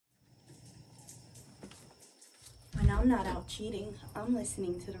I'm not out cheating. I'm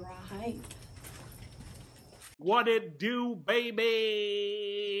listening to the raw hype. What it do,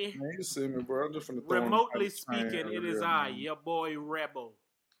 baby? Man, you see me, bro. I'm just finna throw Remotely speaking, it is I, man. your boy Rebel.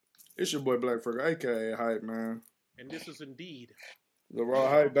 It's your boy Black Ferg, aka Hype, man. And this is indeed the raw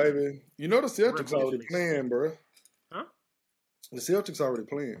hype, baby. You know the Celtics already Remotely playing, bro. Huh? The Celtics already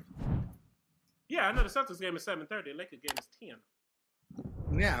playing. Yeah, I know the Celtics game is 7:30. The Lakers game is 10.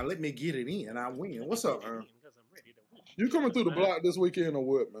 Now let me get it in. I win. What's up, man? Because I'm ready to win. You coming through the block this weekend or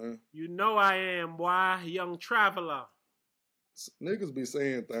what, man? You know I am, boy. Young traveler. Niggas be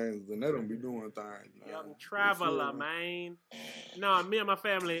saying things and they don't be doing things. Man. Young traveler, man. No, me and my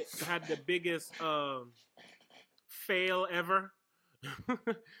family had the biggest fail ever.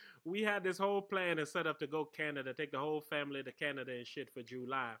 We had this whole plan and set up to go Canada, take the whole family to Canada and shit for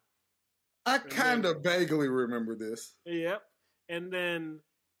July. I kind of vaguely remember this. Yep. And then,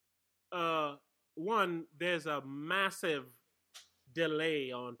 there's a massive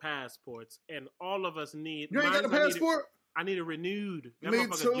delay on passports, and all of us need. You ain't got a passport? I need it renewed. That Me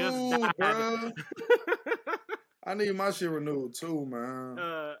motherfucker too, just died. bro. I need my shit renewed too, man.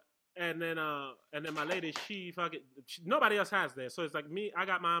 And then my lady, nobody else has theirs. So it's like me, I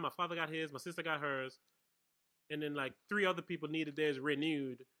got mine, my father got his, my sister got hers, and then like 3 other people needed theirs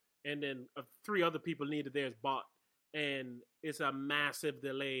renewed, and then 3 other people needed theirs bought, and it's a massive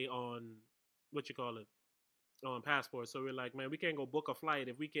delay on on passports. So we're like, man, we can't go book a flight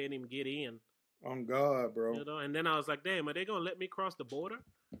if we can't even get in. On God, bro. You know? And then I was like, damn, are they gonna let me cross the border?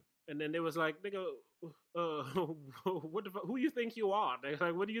 And then they was like, they go, what the fuck, who you think you are? They're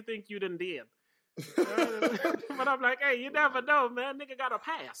like, what do you think you done did? But I'm like, hey, you never know, man. Nigga got a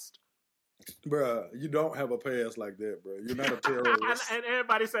past. Bruh, you don't have a past like that, bro. You're not a terrorist. and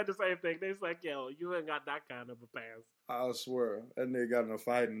everybody said the same thing. They was like, yo, you ain't got that kind of a past. I swear. That nigga got in a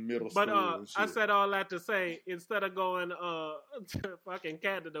fight in middle school. But I said all that to say, instead of going to fucking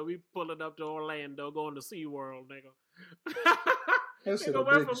Canada, we pulling up to Orlando, going to SeaWorld, nigga. Nigga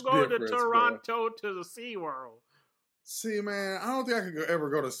went from going to Toronto to the SeaWorld. See, man, I don't think I could ever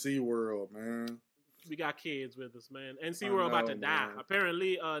go to SeaWorld, man. We got kids with us, man. And SeaWorld about to die.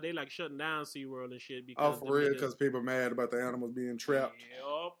 Apparently, they like shutting down SeaWorld and shit. Because for real? Because people mad about the animals being trapped?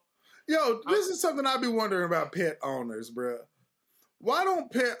 Yep. Yo, this is something I be wondering about pet owners, bro. Why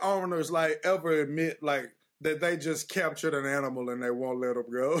don't pet owners, like, ever admit, like, that they just captured an animal and they won't let them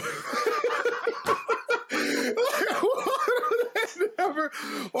go?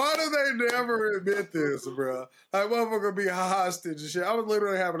 Why do they never admit this, bro? Like, motherfucker be hostage and shit. I was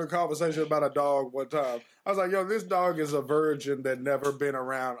literally having a conversation about a dog one time. I was like, yo, this dog is a virgin that never been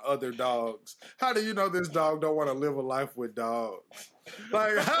around other dogs. How do you know this dog don't want to live a life with dogs?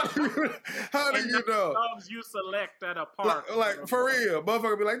 Like, how do you know? Dogs you select at a park. Like for real.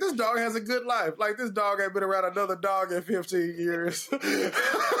 Motherfucker be like, this dog has a good life. Like, this dog ain't been around another dog in 15 years.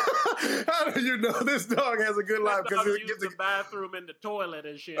 How do you know this dog has a good life? Because he uses the bathroom and the toilet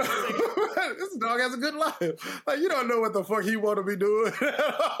and shit. This dog has a good life. Like, you don't know what the fuck he want to be doing.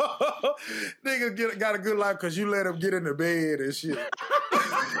 Nigga got a good life because you let him get in the bed and shit.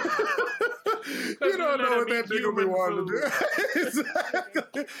 You don't know what that nigga be wanting to do.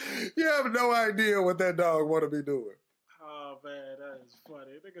 Exactly. You have no idea what that dog want to be doing. Oh, man, that is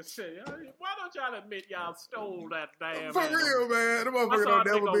funny. Nigga said, why don't y'all admit y'all stole that damn For real, man. The motherfucker I saw a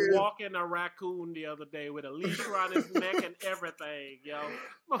don't never nigga walking a raccoon the other day with a leash around his neck and everything, yo.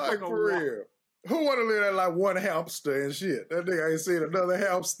 Like, for real. Who want to live that like one hamster and shit? That nigga ain't seen another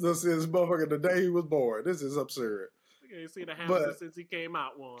hamster since motherfucker the day he was born. This is absurd. Nigga ain't seen a hamster since he came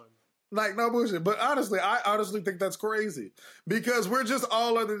out one. Like, no bullshit. But honestly, I honestly think that's crazy. Because we're just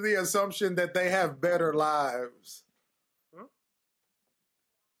all under the assumption that they have better lives. Huh?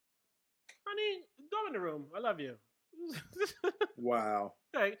 Honey, go in the room. I love you. Wow.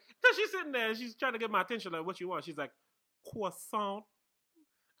 Like, because she's sitting there and she's trying to get my attention. Like, what you want? She's like, croissant.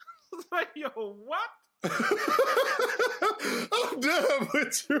 It's like, yo, what? I'm done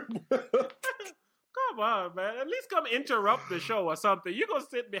with you, bro. Come on, man. At least come interrupt the show or something. You gonna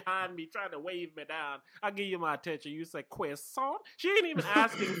sit behind me trying to wave me down. I'll give you my attention. You say croissant. She ain't even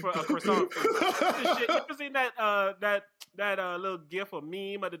asking for a croissant. You ever seen that little gif or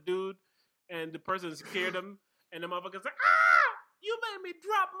meme of the dude and the person scared him and the motherfucker's like, you made me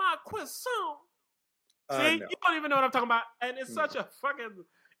drop my croissant. See, you don't even know what I'm talking about. And it's such a fucking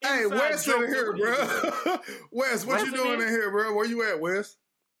Hey, Wes in here, bro. Wes, what you doing in here, bro? Where you at, Wes?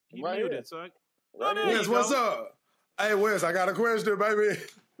 He muted, so Wes, what's up? Hey, Wes, I got a question, baby.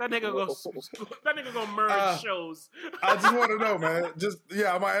 That nigga gonna merge shows. I just want to know, man.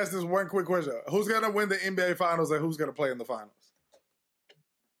 I'm gonna ask this one quick question. Who's gonna win the NBA Finals and who's gonna play in the finals?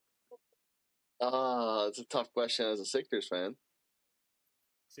 It's a tough question as a Sixers fan.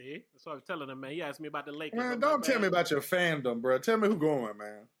 See, that's what I was telling him, man. He asked me about the Lakers. Man, I'm don't like, tell man, me about your fandom, bro. Tell me who going,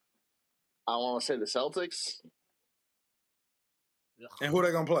 man. I want to say the Celtics, ugh. And who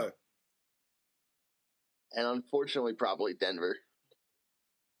they gonna play? and unfortunately, probably Denver.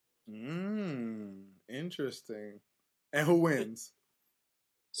 Interesting. And who wins?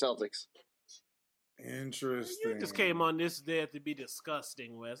 Celtics. Interesting. You just came on this day to be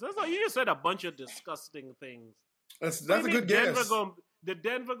disgusting, Wes. That's all. You just said a bunch of disgusting things. That's What a do you good think guess.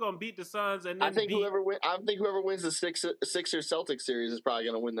 Denver gonna beat the Suns and then I think beat. whoever wins the Sixers Celtics series is probably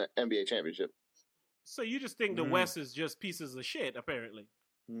going to win the NBA championship. So you just think the West is just pieces of shit, apparently.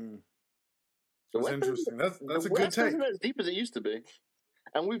 Mm. The That's West interesting. That's the a good West take. isn't as deep as it used to be,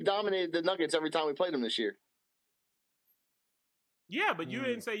 and we've dominated the Nuggets every time we played them this year. Yeah, but you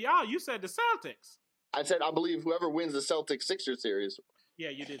didn't say y'all. You said the Celtics. I said I believe whoever wins the Celtics Sixers series. Yeah,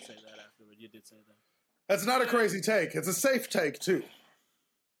 you did say that afterward. You did say that. That's not a crazy take. It's a safe take too.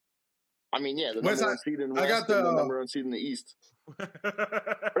 I mean, yeah, the West number one side- seed in the I West got and the the- number one seed in the East.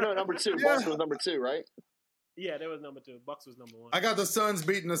 Or no, number two. Yeah. Boston was number two, right? Yeah, there was number 2. Bucks was number 1. I got the Suns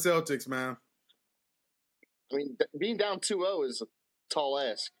beating the Celtics, man. I mean, being down 2-0 is a tall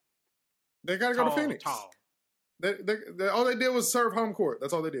ask. They gotta go to Phoenix. Tall. All they did was serve home court.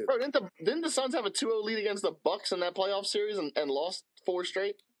 That's all they did. Bro, didn't the Suns have a 2-0 lead against the Bucks in that playoff series and lost 4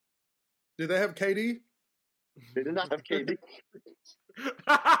 straight? Did they have KD? They did not have KD.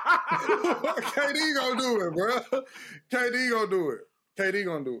 KD gonna do it, bro. KD gonna do it. KD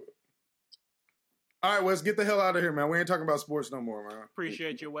gonna do it. All right, Wes, get the hell out of here, man. We ain't talking about sports no more, man.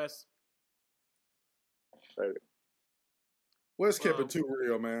 Appreciate you, Wes. Wes kept it too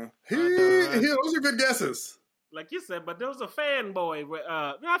real, man. done. Those are good guesses. Like you said, but those are fanboy.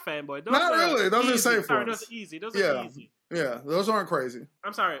 Not fanboy. Those Not really. Those are easy. safe Sorry, ones. those are easy. Those Yeah. are easy. Yeah, those aren't crazy.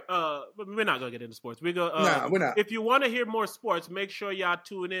 I'm sorry. But we're not gonna get into sports. We go. Nah, we're not. If you want to hear more sports, make sure y'all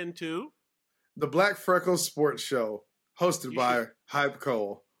tune in to. The Black Freckles Sports Show, hosted by Hype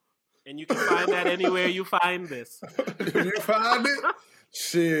Cole. And you can find that anywhere you find this. You find it?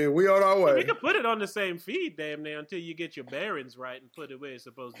 Shit, we on our way. We can put it on the same feed, damn near, until you get your bearings right and put it where it's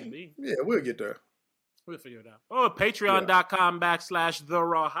supposed to be. Yeah, we'll get there. We'll figure it out. Oh, patreon.com/The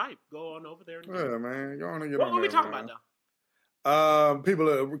Raw Hype. Go on over there. And Yeah, man. Go on and get what on are we there, talking man. about now? People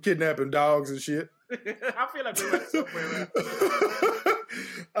are kidnapping dogs and shit. I feel like we went somewhere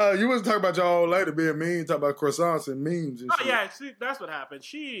else. You wasn't talking about your old lady being mean, talking about croissants and memes and Oh, shit. yeah, see, that's what happened.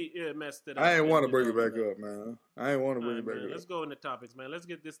 She messed it up. I ain't want to bring it back up, man. I ain't want to bring it back Man, up. let's go into topics, man. Let's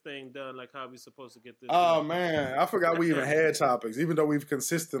get this thing done like how we supposed to get this Oh, done. man. I forgot we even had topics, even though we've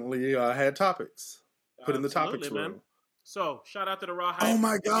consistently had topics put in the topics Absolutely, room. man. So, shout out to the Raw Hype. Oh,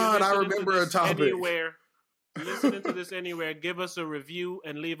 my If you're God. I listening to remember a this topic. Anywhere, listening to this anywhere, give us a review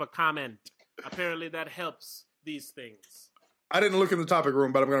and leave a comment. Apparently, that helps these things. I didn't look in the topic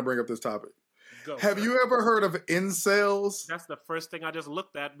room, but I'm going to bring up this topic. Go. Have you ever heard of incels? That's the first thing I just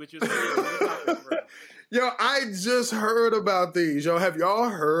looked at, which is Yo, I just heard about these. Yo, have y'all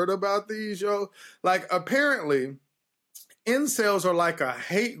heard about these, yo? Like, apparently, incels are like a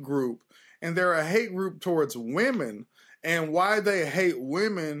hate group, and they're a hate group towards women. And why they hate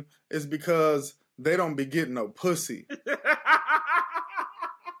women is because they don't be getting no pussy.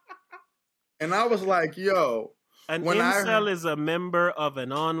 And I was like, yo. An When incel is a member of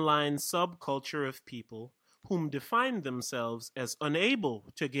an online subculture of people whom define themselves as unable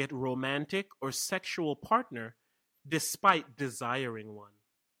to get romantic or sexual partner despite desiring one.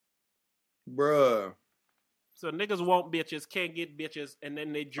 Bruh. So niggas want bitches, can't get bitches, and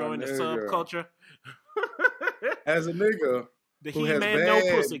then they join the nigga. subculture. As a nigga The who has He-Man no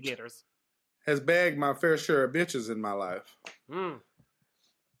bagged- pussy getters. has bagged my fair share of bitches in my life. Mm.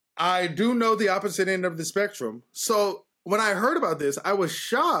 I do know the opposite end of the spectrum. So when I heard about this, I was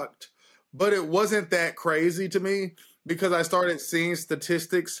shocked, but it wasn't that crazy to me because I started seeing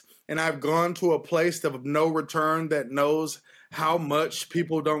statistics and I've gone to a place of no return that knows how much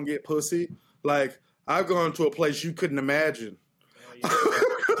people don't get pussy. Like, I've gone to a place you couldn't imagine.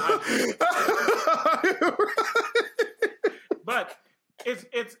 But it's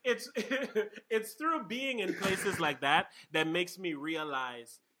it's through being in places like that makes me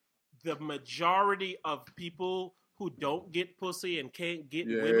realize the majority of people who don't get pussy and can't get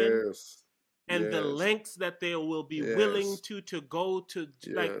women and the lengths that they will be willing to go to,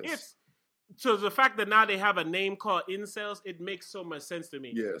 like, it's so the fact that now they have a name called incels, it makes so much sense to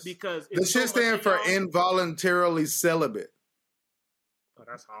me. Yes. Because The shit stands for involuntarily celibate. Oh,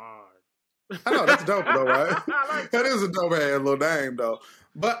 that's hard. I know that's dope though, right? I like That is a dope ass little name though.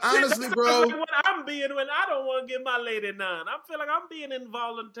 But honestly, that's bro, like what I'm being when I don't want to give my lady none. I feel like I'm being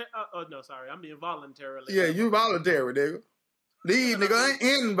involuntary. I'm being voluntarily. yeah, you voluntary, nigga. These nigga ain't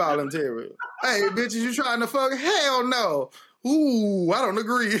involuntary. Hey, bitches, you trying to fuck? Hell no. Ooh, I don't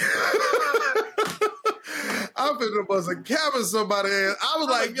agree. I'm finna bust a cap in somebody's ass. I was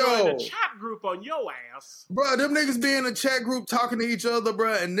like, join yo. the chat group on your ass. Bro, them niggas be in a chat group talking to each other,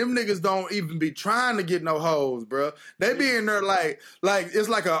 bro, and them niggas don't even be trying to get no hoes, bro. They be in there like it's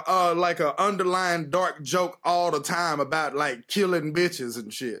like a underlying dark joke all the time about like killing bitches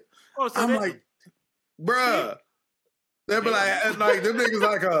and shit. Oh, so I'm like, bruh. They be like them niggas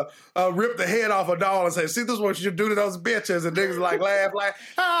like rip the head off a doll and say, see, this is what you do to those bitches, and niggas like laugh like,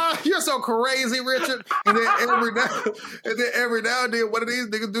 you're so crazy, Richard. And then every now and then one of these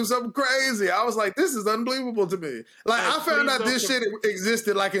niggas do something crazy. I was like, this is unbelievable to me. Like I found out this shit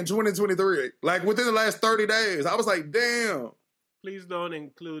existed like in 2023, like within the last 30 days. I was like, damn. Please don't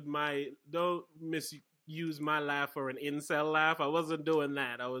misuse my laugh for an incel laugh. I wasn't doing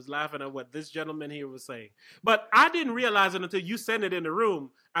that. I was laughing at what this gentleman here was saying. But I didn't realize it until you sent it in the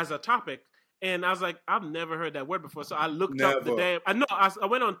room as a topic. And I was like, I've never heard that word before. So I looked up the day. I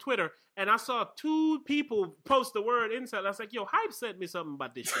went on Twitter and I saw 2 people post the word incel. I was like, yo, Hype sent me something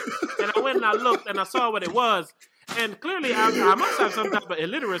about this shit. And I went and I looked and I saw what it was. And clearly I must have some type of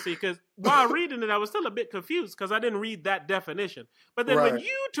illiteracy because while reading it, I was still a bit confused because I didn't read that definition. But then when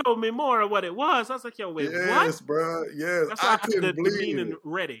you told me more of what it was, I was like, yo, wait, what? Yes, bro. Yes. That's why I couldn't believe the meaning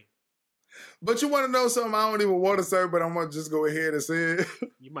ready. But you want to know something I don't even want to say, but I'm going to just go ahead and say it.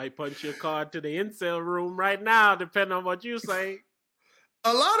 You might punch your card to the incel room right now, depending on what you say.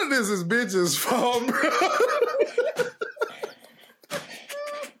 A lot of this is bitches' fault, bro.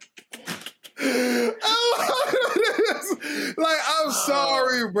 Like, I'm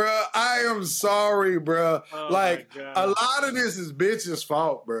sorry, bro. I am sorry, bro. Oh like, a lot of this is bitches'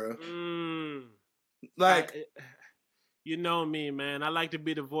 fault, bro. Like, you know me, man. I like to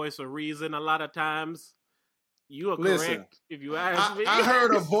be the voice of reason a lot of times. You are correct if you ask me. I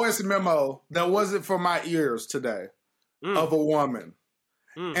heard a voice memo that wasn't for my ears today of a woman.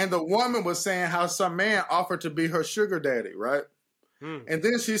 And the woman was saying how some man offered to be her sugar daddy, right? And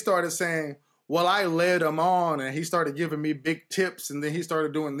then she started saying, well, I led him on and he started giving me big tips and then he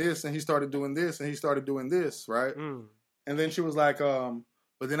started doing this and he started doing this and he started doing this, right? And then she was like,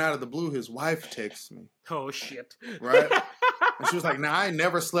 but then out of the blue, his wife texts me. Oh, shit. Right? And she was like, nah, I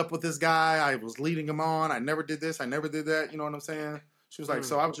never slept with this guy. I was leading him on. I never did this. I never did that. You know what I'm saying? She was like,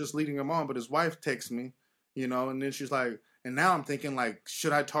 so I was just leading him on, but his wife texts me, you know? And then she's like, and now I'm thinking, like,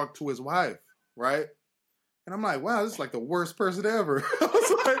 should I talk to his wife? Right? And I'm like, wow, this is like the worst person ever. I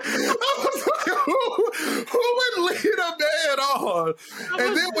was like, who would lead a man on?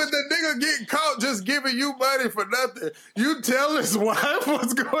 And then when the nigga get caught just giving you money for nothing, you tell his wife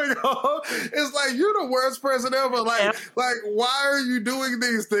what's going on. It's like, you're the worst person ever. Like, why are you doing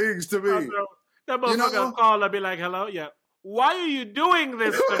these things to me? That motherfucker call and be like, hello, yeah. Why are you doing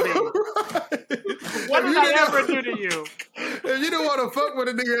this to me? What did I ever do to you? If you don't want to fuck with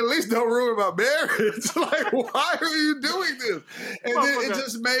a nigga, at least don't ruin my marriage. Like, why are you doing this? And then it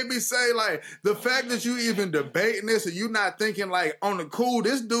just made me say, like, the fact that you even debating this and you not thinking, like, on the cool,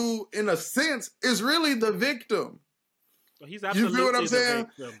 this dude, in a sense, is really the victim. He's absolutely, you feel what I'm saying?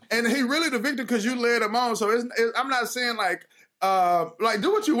 And he really the victim because you led him on. So I'm not saying, like,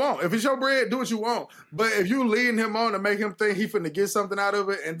 do what you want. If it's your bread, do what you want. But if you leading him on to make him think he finna get something out of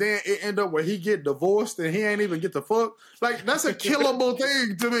it, and then it end up where he get divorced and he ain't even get the fuck, like, that's a killable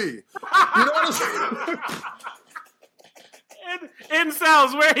thing to me. You know what I'm saying?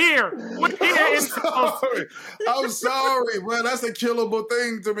 Incels, we're here. We're here. I'm sorry, bro. That's a killable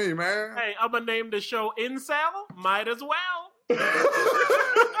thing to me, man. Hey, I'm gonna name the show Incel. Might as well.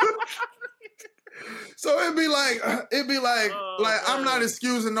 So it'd be like, I'm not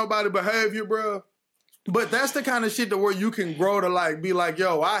excusing nobody's behavior, bro. But that's the kind of shit to where you can grow to, like, be like,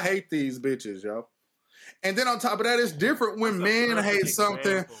 yo, I hate these bitches, yo. And then on top of that, it's different when men hate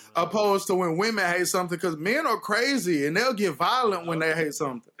something opposed to when women hate something, because men are crazy and they'll get violent when they hate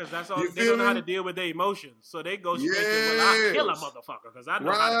something. Because that's all they don't know how to deal with their emotions. So they go straight to, well, I'll kill a motherfucker because I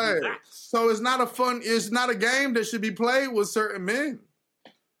know how to do that. So it's not a game that should be played with certain men.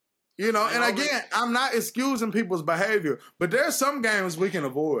 You know, and again, I'm not excusing people's behavior, but there's some games we can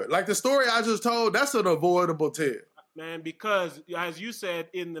avoid. Like the story I just told, that's an avoidable tip. Man, because as you said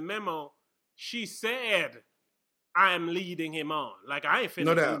in the memo, she said, I am leading him on. Like, I ain't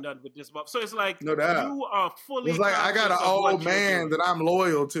finna do nothing with this. So it's like, you are fully... It's like, I got an old man that I'm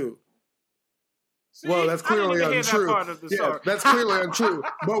loyal to. See, Well, that's clearly I didn't even hear untrue. that part of the story. That's clearly untrue.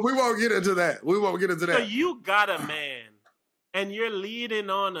 But we won't get into that. So you got a man, and you're leading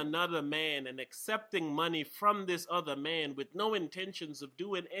on another man and accepting money from this other man with no intentions of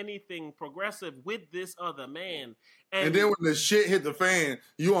doing anything progressive with this other man. And then when the shit hit the fan,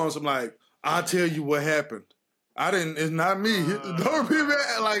 you on some like, I'll tell you what happened. It's not me. Don't be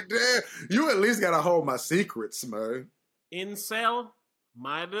mad. Like, damn, you at least gotta hold my secrets, man. Incel?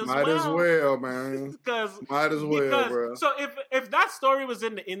 Might as well, man. Might as well, bro. So if that story was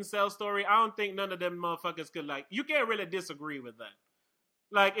in the incel story, I don't think none of them motherfuckers could you can't really disagree with that.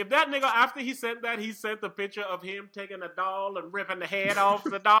 Like if that nigga after he sent the picture of him taking a doll and ripping the head off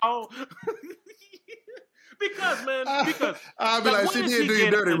the doll. because I'll be like, she did do you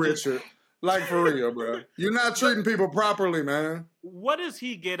dirty, Richard. Like for real, bro. You're not treating people properly, man. What does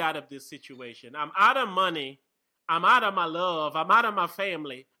he get out of this situation? I'm out of money. I'm out of my love. I'm out of my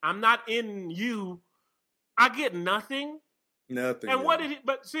family. I'm not in you. I get nothing. Nothing. And what did he?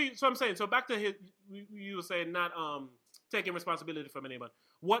 But see, so I'm saying. So back to his. You were saying not taking responsibility from anyone.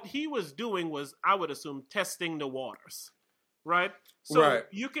 What he was doing was, I would assume, testing the waters, right? So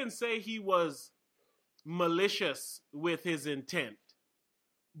you can say he was malicious with his intent,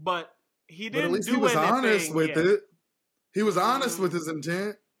 but he didn't. But at least he was honest with it. He was honest with his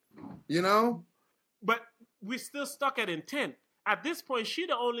intent. You know. But we still stuck at intent. At this point, she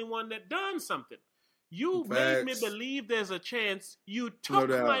the only one that done something. You made me believe there's a chance you took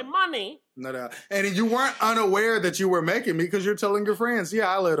my money. No doubt. And you weren't unaware that you were making me because you're telling your friends, yeah,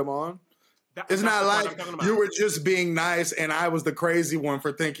 I let them on. It's not like you were just being nice and I was the crazy one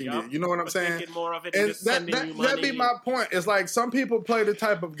for thinking it. You know what I'm saying? More of it and that'd be my point. It's like some people play the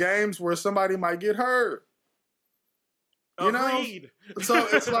type of games where somebody might get hurt. You know, so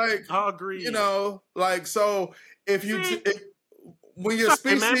it's like, agreed. You know, like so. If you when your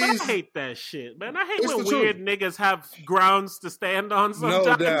species, man, I hate that shit, man. I hate when weird niggas have grounds to stand on. Sometimes,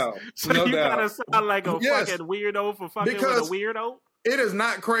 no doubt. So you gotta sound like a fucking weirdo for fucking with a weirdo. It is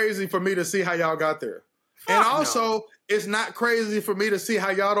not crazy for me to see how y'all got there, and also it's not crazy for me to see how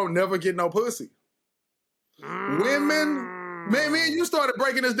y'all don't never get no pussy. Women, man, me and you started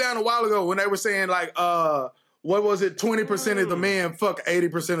breaking this down a while ago when they were saying like, what was it? 20% of the men fuck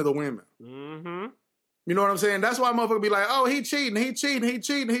 80% of the women. Mm-hmm. You know what I'm saying? That's why motherfuckers be like, oh, he cheating. And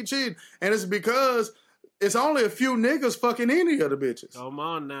it's because it's only a few niggas fucking any of the bitches. Come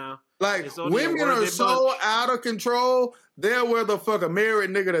on now. Like, women are so out of control, they'll wear the fuck a married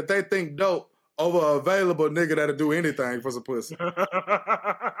nigga that they think dope over an available nigga that'll do anything for some pussy.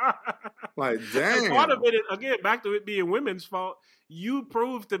 Like, damn. And part of it is, again, back to it being women's fault, you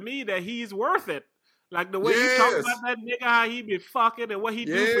proved to me that he's worth it. Like the way you talk about that nigga, how he be fucking and what he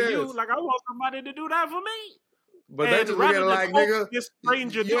do for you. Like I want somebody to do that for me. But they just look at it like, nigga, this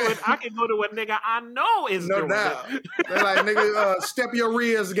stranger do it. I can go to a nigga I know is doing it. They're like, nigga, step your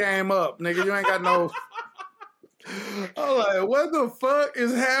Riz game up, nigga. You ain't got no. I'm like, what the fuck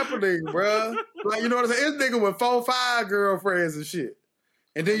is happening, bro? Like, you know what I'm saying? This nigga with 4-5 girlfriends and shit.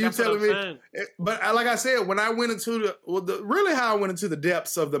 And then you telling me, but like I said, when I went into really how I went into the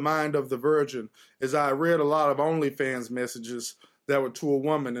depths of the mind of the virgin is I read a lot of OnlyFans messages that were to a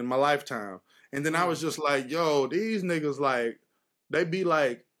woman in my lifetime. And then I was just like, yo, these niggas like, they be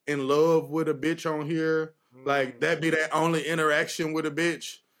like in love with a bitch on here. Like that be their only interaction with a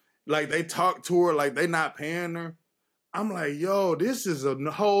bitch. Like they talk to her like they not paying her. I'm like, yo, this is a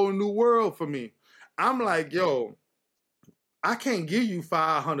whole new world for me. I'm like, yo, I can't give you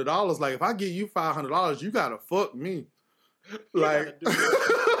 $500. Like, if I give you $500, you gotta fuck me. Like, I'm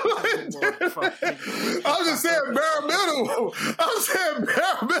just saying bare minimum.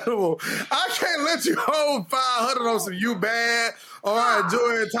 I can't let you hold $500 on some you bad or I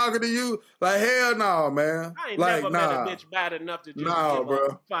enjoy talking to you. Like, hell no, man. I ain't like, never met a bitch bad enough to just give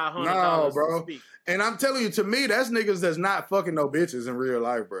bro. $500 bro. to speak. And I'm telling you, to me, that's niggas that's not fucking no bitches in real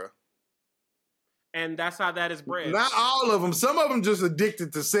life, bro. And that's how that is bred. Not all of them. Some of them just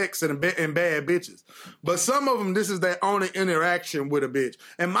addicted to sex and bad bitches. But some of them, this is their only interaction with a bitch.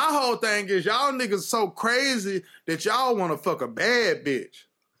 And my whole thing is, y'all niggas so crazy that y'all want to fuck a bad bitch.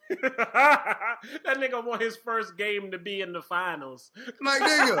 That nigga want his first game to be in the finals. Like,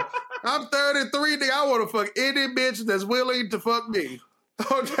 nigga, I'm 33, nigga. I want to fuck any bitch that's willing to fuck me.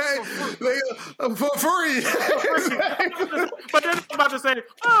 Okay, for free. But then I'm about to say,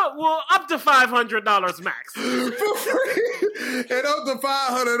 oh, well, up to $500 max. For free. And up to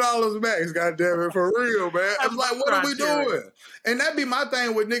 $500 max, goddamn for real, man. I'm like, what are we doing? And that be my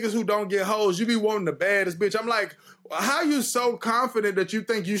thing with niggas who don't get hoes. You be wanting the baddest bitch. I'm like, how you so confident that you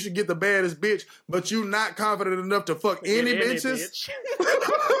think you should get the baddest bitch, but you not confident enough to fuck any bitches?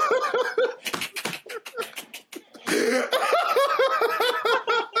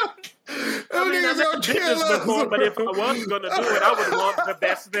 I mean, I've never did this before, but if I was going to do it, I would want the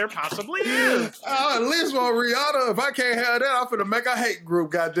best there possibly is. I at least want Rihanna. If I can't have that, I'm finna make a hate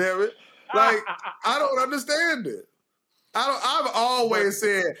group, goddammit. Like, I don't understand it. I've always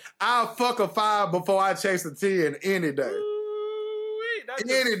said I'll fuck a 5 before I chase a 10 any day.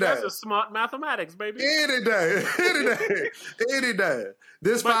 That's a smart mathematics, baby. Any day.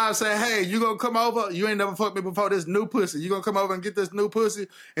 This 5 say, hey, you gonna come over? You ain't never fucked me before. This new pussy. You gonna come over and get this new pussy?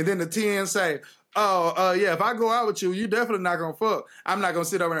 And then the 10 say, yeah, if I go out with you, you definitely not gonna fuck. I'm not gonna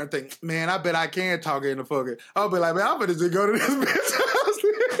sit over there and think, man, I bet I can talk into fucking. I'll be like, man, I'm gonna just go to this bitch house.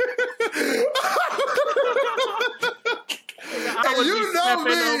 You know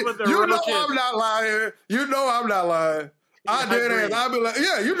me. You know I'm not lying. You know I'm not lying. I did ass. I'll be like,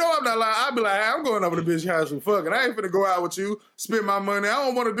 yeah, you know I'm not lying. I'll be like, hey, I'm going over to the bitch house and fucking. I ain't finna go out with you, spend my money. I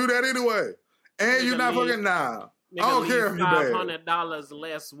don't want to do that anyway. And you not fucking nah. I don't care if you bad. $500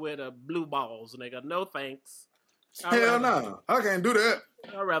 less with a blue balls, nigga. No thanks. Hell no. I can't do that.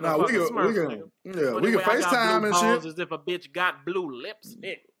 I'd rather fuck a Smurf, nigga. We can FaceTime and shit. As if a bitch got blue lips.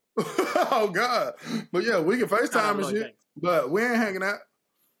 Oh, God. But yeah, we can FaceTime and shit. But we ain't hanging out.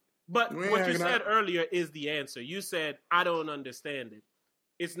 But what you said earlier is the answer. You said, I don't understand it.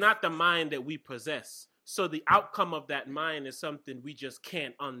 It's not the mind that we possess. So the outcome of that mind is something we just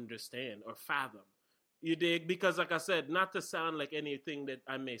can't understand or fathom. You dig? Because like I said, not to sound like anything that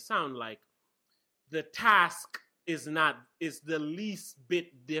I may sound like, the task is the least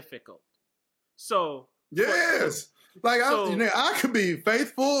bit difficult. So yes. I could be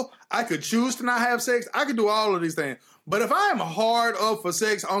faithful. I could choose to not have sex. I could do all of these things. But if I am hard up for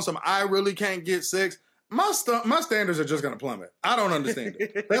sex on some I really can't get sex, my standards are just going to plummet. I don't understand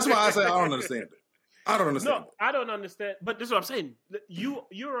it. That's why I say I don't understand it. I don't understand. No, I don't understand. But this is what I'm saying.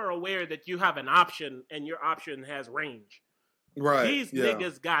 You're aware that you have an option and your option has range. Right. These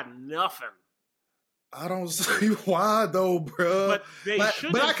niggas got nothing. I don't see why though, bro. But they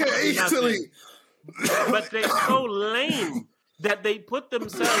should. But I could easily. But they're so lame that they put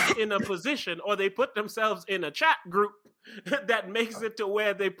themselves in a position or they put themselves in a chat group that makes it to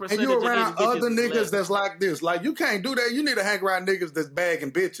where they percentage. And you around other niggas that's like this. Like, you can't do that. You need to hang around niggas that's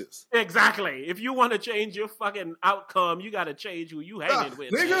bagging bitches. Exactly. If you want to change your fucking outcome, you got to change who you hanging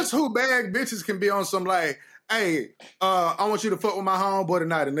with. Niggas who bag bitches can be on some like, hey, I want you to fuck with my homeboy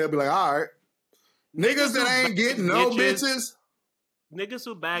tonight. And they'll be like, all right. Niggas that ain't getting no bitches. Niggas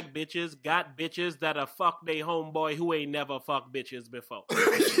who bag bitches got bitches that'll fuck they homeboy who ain't never fucked bitches before.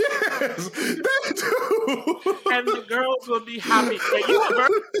 Yes, they do. And the girls will be happy.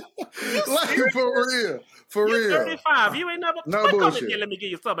 Like, for real. You're 35. You ain't never. No bullshit. Let me give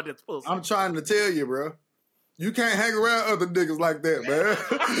you some of this pussy. I'm trying to tell you, bro. You can't hang around other niggas like that, man.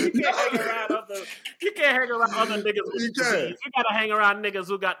 You can't hang around other niggas with disease. You gotta hang around niggas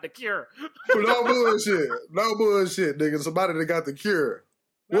who got the cure. No bullshit, nigga. Somebody that got the cure.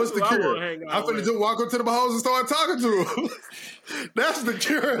 What's the cure? I'm finna just walk up to the hoes and start talking to them. That's the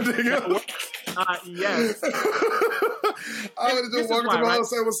cure, nigga. Yes. I'm finna just walk up to the hoes and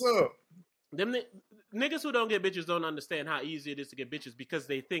say, what's up? Them niggas who don't get bitches don't understand how easy it is to get bitches because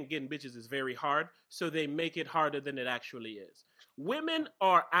they think getting bitches is very hard, so they make it harder than it actually is. Women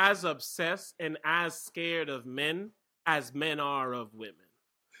are as obsessed and as scared of men as men are of women.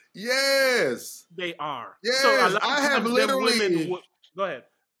 Yes. They are. Yes, so I have literally... Go ahead.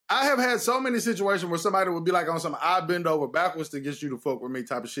 I have had so many situations where somebody would be like on some I bend over backwards to get you to fuck with me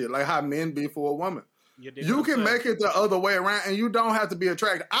type of shit, like how men be for a woman. You can make it the other way around and you don't have to be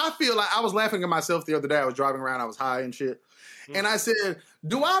attracted. I feel like I was laughing at myself the other day. I was driving around. I was high and shit. And I said,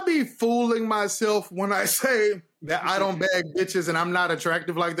 do I be fooling myself when I say that I don't bag bitches and I'm not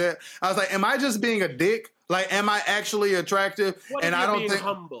attractive like that? I was like, am I just being a dick? Like, am I actually attractive? What and I don't think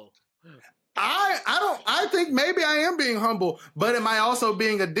humble. I think maybe I am being humble, but am I also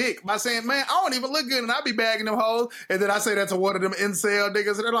being a dick by saying, man, I don't even look good and I be bagging them hoes, and then I say that to one of them incel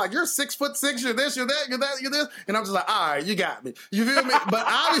niggas and they're like, you're 6'6", you're this, you're that, you're that, you're this, and I'm just like, all right, you got me. You feel me? But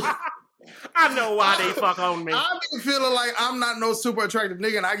I know why they fuck on me. I be feeling like I'm not no super attractive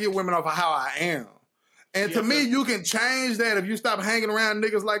nigga and I get women off of how I am. And to me, you can change that if you stop hanging around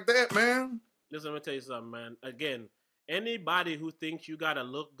niggas like that, man. Listen, let me tell you something, man. Again, anybody who thinks you gotta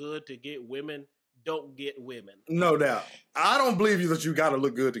look good to get women, don't get women. No doubt. I don't believe you that you gotta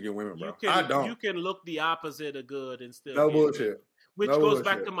look good to get women, bro. I don't. You can look the opposite of good and still no bullshit. Women. Which goes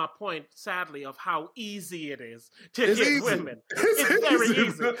back to my point, sadly, of how easy it is to get women. It's very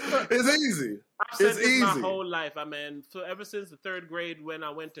easy. It's easy. I've said this my whole life. I mean, so ever since the 3rd grade when I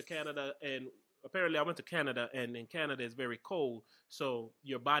went to Canada, and apparently I went to Canada, and in Canada it's very cold, so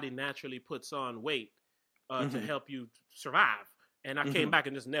your body naturally puts on weight. to help you survive. And I came back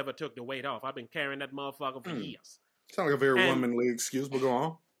and just never took the weight off. I've been carrying that motherfucker for years. Sound like a very womanly excuse, but go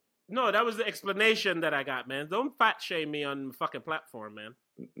on. No, that was the explanation that I got, man. Don't fat shame me on the fucking platform, man.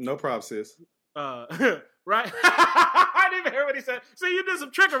 No problem, sis. Right? I didn't even hear what he said. See, you did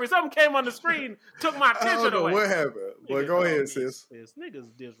some trickery. Something came on the screen, took my attention I don't know away. what happened. Well, go ahead, sis.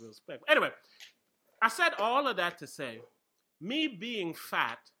 Niggas disrespectful. Anyway, I said all of that to say, me being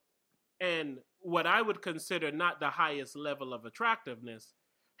fat and what I would consider not the highest level of attractiveness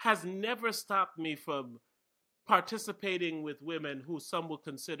has never stopped me from participating with women who some would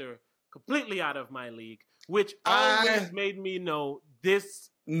consider completely out of my league, which always made me know this.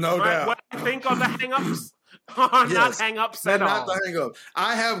 No doubt. What I think of the hang-ups are not hang-ups at all. Not the hang-ups.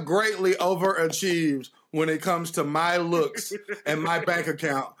 I have greatly overachieved when it comes to my looks and my bank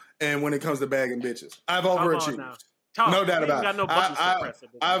account and when it comes to bagging bitches. I've overachieved. No doubt about it. No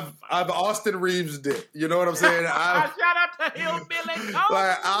I've Austin Reeves dick. You know what I'm saying? Shout out to Hillbilly.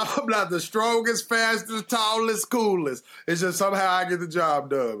 Like, I'm not the strongest, fastest, tallest, coolest. It's just somehow I get the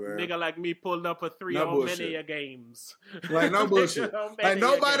job done, man. Nigga like me pulled up a 3 on many a games. Like, no bullshit. Like,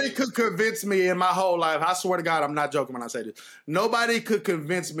 nobody could convince me in my whole life. I swear to God, I'm not joking when I say this. Nobody could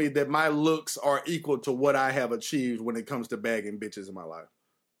convince me that my looks are equal to what I have achieved when it comes to bagging bitches in my life.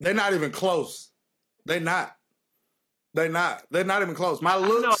 They're not even close. They're not. They're not even close. My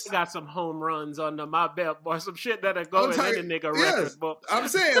looks. I know I got some home runs under my belt, boy. Some shit that'll go in any nigga record book. I'm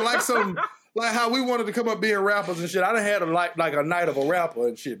saying like how we wanted to come up being rappers and shit. I done had like a night of a rapper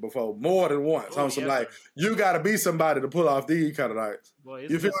and shit before, more than once. You got to be somebody to pull off these kind of nights. Boy,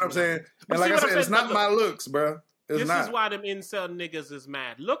 you feel what I'm saying? And like I said, it's not my looks, bro. This is why them incel niggas is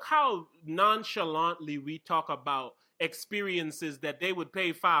mad. Look how nonchalantly we talk about experiences that they would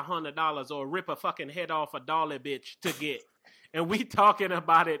pay $500 or rip a fucking head off a dollar bitch to get. And we talking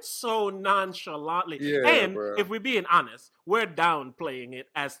about it so nonchalantly. Yeah, and if we're being honest, we're downplaying it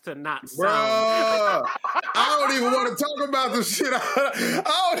as to not sound. Bruh, I don't even want to talk about the shit.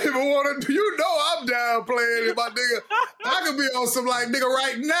 I don't even want to. You know I'm downplaying it, my nigga. I could be on some like, nigga,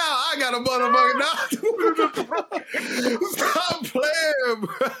 right now, I got a motherfucking Stop playing,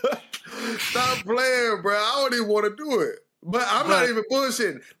 bro. Stop playing, bro. I don't even want to do it. But I'm not even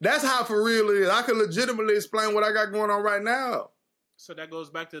bullshitting. That's how for real it is. I can legitimately explain what I got going on right now. So that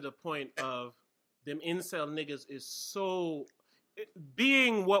goes back to the point of them incel niggas is so...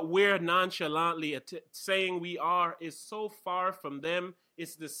 Being what we're nonchalantly saying we are is so far from them.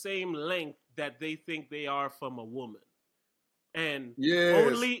 It's the same length that they think they are from a woman. And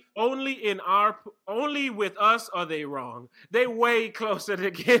only with us are they wrong. They way closer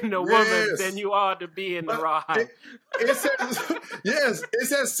to getting a woman than you are to be in the ride. It's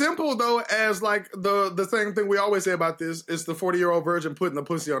as simple though as like the same thing we always say about this. It's the 40-year-old virgin putting the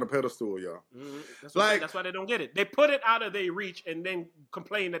pussy on a pedestal, y'all. Mm-hmm. That's why they don't get it. They put it out of their reach and then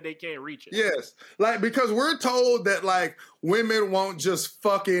complain that they can't reach it. Yes, like because we're told that like women won't just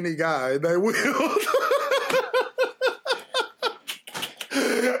fuck any guy. They will.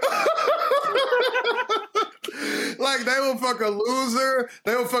 Like they will fuck a loser.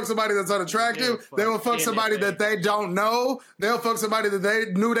 They will fuck somebody that's unattractive. They will fuck somebody that they don't know. They'll fuck somebody that they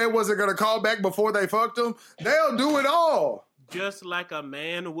knew they wasn't gonna call back before they fucked them. They'll do it all. Just like a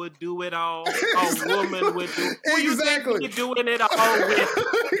man would do it all, a woman would do. Exactly. You're doing it all with.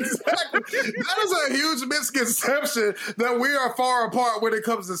 Exactly. That is a huge misconception that we are far apart when it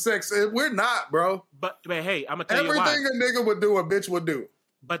comes to sex. And we're not, bro. But hey, I'm gonna tell you why. Everything a nigga would do, a bitch would do.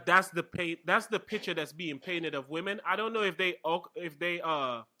 But that's the picture that's being painted of women. I don't know if they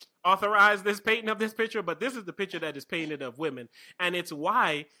authorize this painting of this picture, but this is the picture that is painted of women, and it's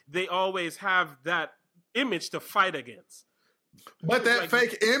why they always have that image to fight against. But that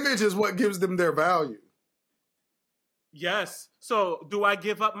fake image is what gives them their value. Yes. So do I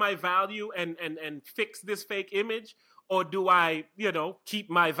give up my value and fix this fake image? Or do I, keep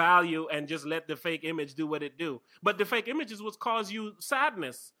my value and just let the fake image do what it do? But the fake image is what cause you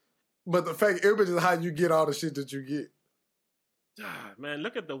sadness. But the fake image is how you get all the shit that you get. Man,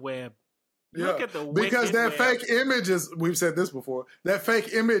 look at the web. Yeah. Look at the because that web. Fake image is, we've said this before, that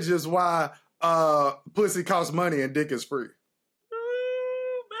fake image is why pussy costs money and dick is free.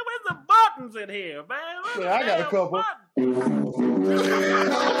 Man, where's the buttons in here, man? Yeah, I got a couple.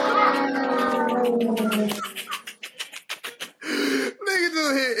 Nigga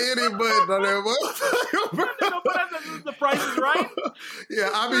just hit any button on that. The price is right. Yeah,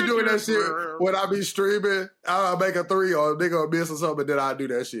 I be doing that shit when I be streaming. I'll make a 3 or a nigga miss or something, then I do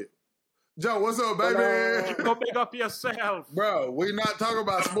that shit. Joe, what's up, baby? Go pick up yourself. Bro, we not talking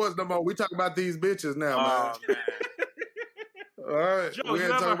about sports no more. We talking about these bitches now, man. All right. Joe, you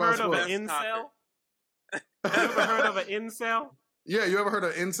ever heard of an incel? You ever heard of an incel? Yeah, you ever heard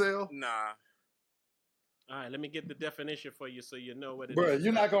of incel? Nah. All right, let me get the definition for you so you know what it Bro, is.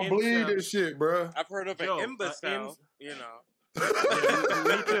 you're not gonna believe Incel- this shit, bro. I've heard of Yo, an imbecile, you know. Yeah,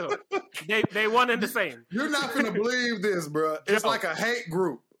 me too. They one and the same. You're not gonna believe this, bro. It's Yo. like a hate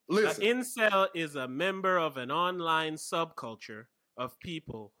group. An Listen, incel is a member of an online subculture of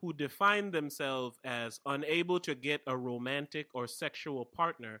people who define themselves as unable to get a romantic or sexual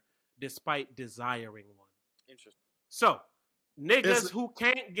partner despite desiring one. Interesting. So, niggas It's- who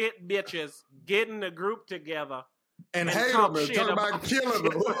can't get bitches get in a group together and and hate talk them and shit talk about about killing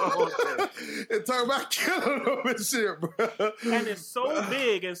them. And talk about killing them and shit, bro. and it's so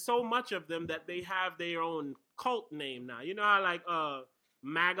big and so much of them that they have their own cult name now. You know how like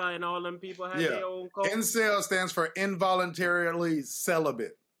MAGA and all them people have Yeah. their own cult? Incel stands for involuntarily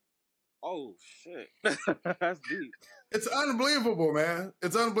celibate. Oh shit. That's deep. It's unbelievable, man.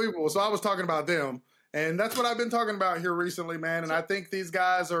 It's unbelievable. So I was talking about them, and that's what I've been talking about here recently, man. And I think these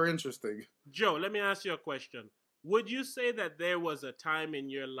guys are interesting. Joe, let me ask you a question. Would you say that there was a time in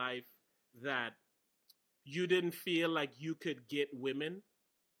your life that you didn't feel like you could get women?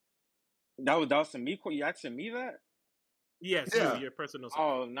 That was to me. You asking me that? Yes, Yeah. your personal self.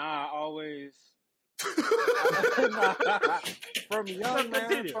 Oh nah, always. Nah. From young, man.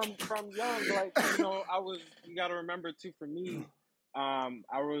 Continue. From young, like you gotta remember too. For me, I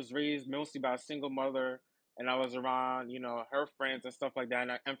was raised mostly by a single mother, and I was around, her friends and stuff like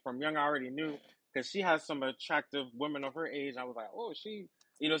that. And from young, I already knew because she has some attractive women of her age. I was like, oh, she,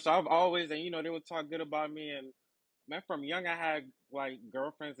 so I've always, and they would talk good about me. And man, from young, I had like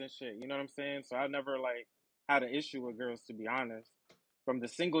girlfriends and shit. You know what I'm saying? So I never like had an issue with girls, to be honest. From the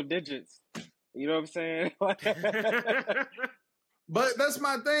single digits. You know what I'm saying? But that's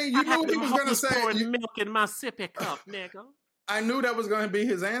my thing. You knew he was going to say. Pouring milk in my sippy cup, nigga. I knew that was going to be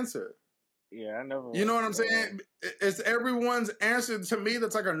his answer. Yeah, I never. You know what I'm saying? It's everyone's answer to me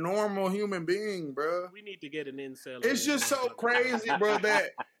that's like a normal human being, bro. We need to get an incel. It's just so crazy, bro,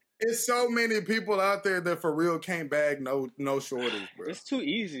 that it's so many people out there that for real can't bag no shorties, bro. It's too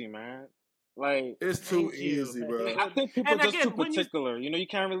easy, man. Like It's too Thank you. easy, bro. I think people And just again, too when you- particular. You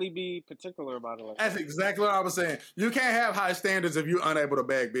can't really be particular about it. Like That's that. exactly what I was saying. You can't have high standards if you're unable to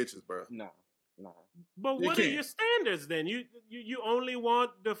bag bitches, bro. Nah. But You what are can't. your standards then? You only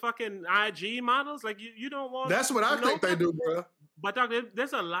want the fucking IG models? Like you don't want. That's what I think they do, bro. But dog,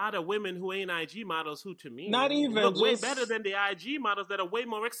 there's a lot of women who ain't IG models who, to me, Not even look way just- better than the IG models that are way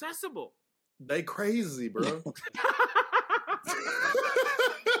more accessible. They crazy, bro.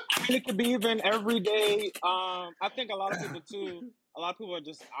 It could be even everyday. I think a lot of people too. A lot of people are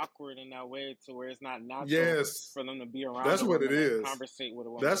just awkward in that way to where it's not natural Yes. for them to be around. That's a what it woman and is. Conversate with a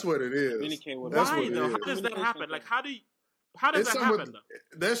woman. That's what it is. Communicate with That's a Why what it though? is. How does that happen? Like how does It's that something happen with-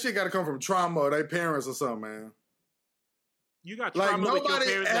 though? That shit got to come from trauma or their parents or something, man. You got like, trauma with your nobody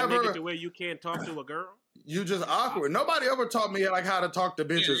parents that make ever- it to where you can't talk to a girl? You just awkward. Nobody ever taught me like how to talk to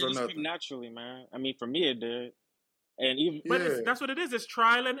bitches Yeah, or you speak nothing. naturally, man. I mean, for me, it did. And even, But Yeah. that's what it is. It's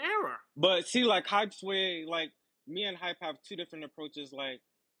trial and error. but see, like Hype's way, like me and Hype have two different approaches. Like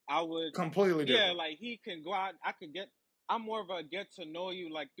I would, Completely yeah, different. like he can go out. I'm more of a get to know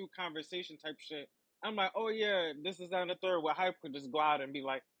you, like through conversation type shit. I'm like, oh yeah, this is down the third. Where Hype could just go out and be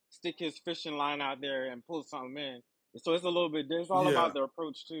like, stick his fishing line out there and pull something in. So it's a little bit. It's all Yeah. about the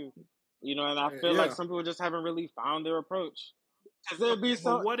approach too, And I feel Yeah. like some people just haven't really found their approach. Cause there'd be But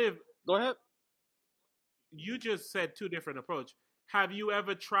some. what if Go ahead. you just said two different approach? Have you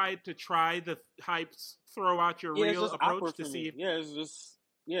ever tried to the Hype's throw out your Yeah, it's real just approach awkward to for see me. if? Yeah, it's just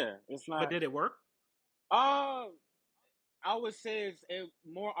it's not. But did it work? I would say it's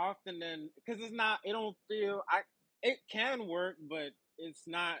more often than because it's not. It don't feel. It can work, but it's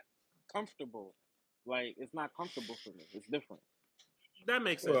not comfortable. Like it's not comfortable for me. It's different. That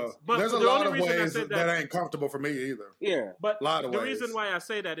makes sense. Well, But there's a the lot only of reason I ways said that ain't comfortable for me either. Yeah, but lot of the ways. reason why I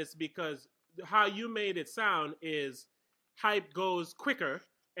say that is because how you made it sound is Hype goes quicker,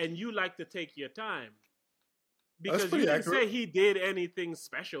 and you like to take your time. Because you pretty didn't accurate. say he did anything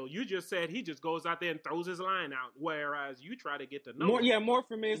special. You just said he just goes out there and throws his line out, whereas you try to get to know more. him. Yeah, more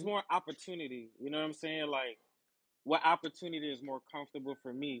for me is more opportunity. You know what I'm saying? Like, what opportunity is more comfortable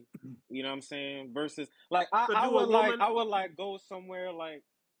for me? You know what I'm saying? Versus like So I do a would like woman- I would like go somewhere like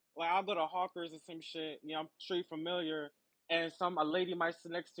I'll go to Hawkers or some shit. I'm sure you're familiar. And a lady might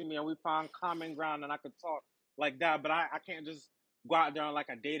sit next to me and we find common ground and I could talk like that. But I can't just go out there on like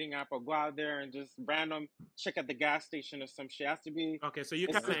a dating app or go out there and just random check at the gas station or some shit. It has to be Okay, so you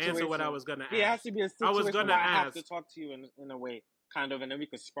a kind of answered what I situation. was going to ask. Yeah, it has to be a I situation was where gonna I have ask. to talk to you in a way, kind of, and then we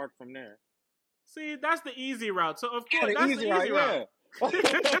could spark from there. See, that's the easy route. So, of Yeah, course, that's the easy route.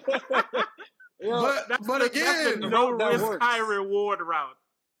 yeah. Yo, That's but the again, no that risk, works. high reward route.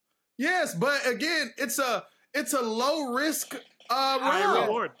 yes, but again, it's a low risk High route.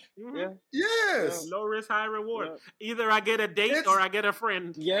 reward. Mhm. yeah, Yes. Low risk, high reward. Yeah. Either I get a date It's- or I get a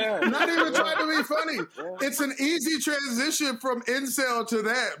friend. yeah. Not even Yeah. trying to be funny. Yeah. It's an easy transition from incel to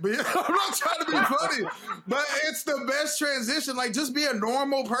that. But I'm not trying to be funny. But it's the best transition. Like, just be a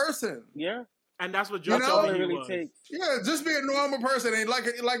normal person. Yeah. And that's what You Joe know? told All me it he really was. takes. Yeah, just be a normal person. And like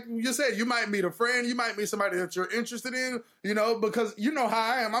you said, you might meet a friend. You might meet somebody that you're interested in, you know, because you know how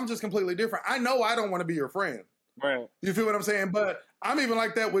I am. I'm just completely different. I know I don't want to be your friend. Right. You feel what I'm saying? But I'm even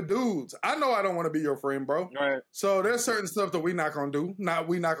like that with dudes. I know I don't want to be your friend, bro. Right. So there's certain stuff that we're not gonna do.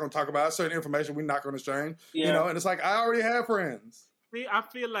 We're not gonna talk about. Certain information we're not gonna exchange. Yeah. You know, and it's like I already have friends. See, I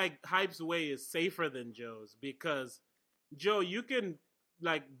feel like Hype's way is safer than Joe's because Joe, you can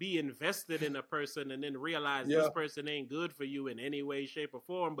like be invested in a person and then realize Yeah. this person ain't good for you in any way, shape, or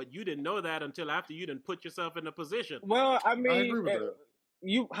form, but you didn't know that until after you didn't put yourself in a position. Well, I I mean, agree with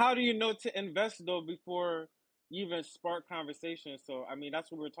that. how do you know to invest though before you even spark conversation? So, I mean,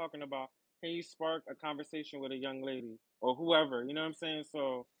 that's what we're talking about. Can you spark a conversation with a young lady or whoever? You know what I'm saying?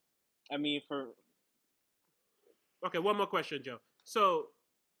 So, I mean, Okay, one more question, Joe. So,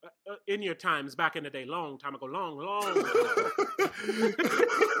 in your times back in the day, long time ago, long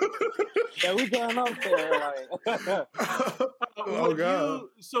yeah, we going up there. Like, Oh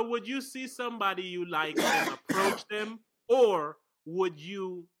God. would you see somebody you like and approach them, or would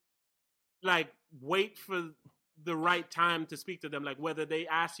you like wait for the right time to speak to them, like whether they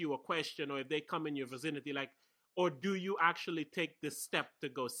ask you a question or if they come in your vicinity, like, or do you actually take this step to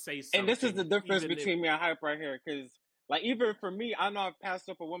go say something? and this is the difference even if- between me and Hype right here, because like even for me, I know I've passed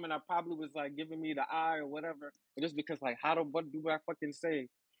up a woman that probably was like giving me the eye or whatever, and just because like what do I fucking say?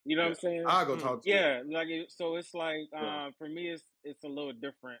 You know what I'm saying? I'll go talk to you. Yeah, like so it's like for me it's a little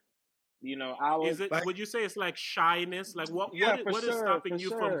different. You know, I was Is it? Like- Would you say it's like shyness? Like what? Yeah, for what is sure, stopping for you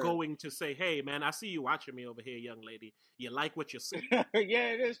sure. from going to say, "Hey, man, I see you watching me over here, young lady. You like what you see?" yeah,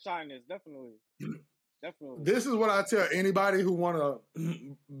 it is shyness, definitely. Definitely. This is what I tell anybody who want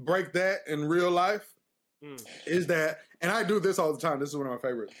to break that in real life Mm. is that, and I do this all the time. This is one of my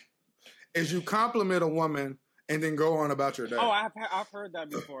favorites. Is you compliment a woman and then go on about your day. Oh, I've heard that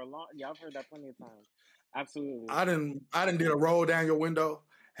before. I've heard that plenty of times. Absolutely. I didn't did a roll down your window.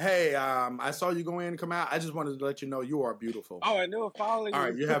 Hey, I saw you go in and come out. I just wanted to let you know you are beautiful. Oh, and they'll follow you. All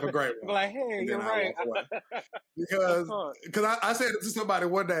right, you have a great Be one. like, hey, And you're then I right. walk away. Because I said it to somebody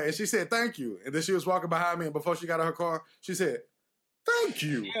one day, and she said, thank you. And then she was walking behind me, and before she got in her car, she said, thank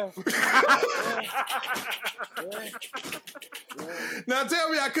you. Yeah. Yeah. Now tell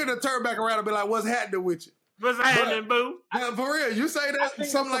me I couldn't have turned back around and be like, what's happening with you? What's happening, boo? Now, for real, you say I that think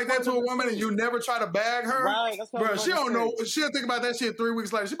something that's like the that to a point of woman the and you never try to bag her? Right, that's what I Bro, was she about to don't know. say. She'll think about that shit 3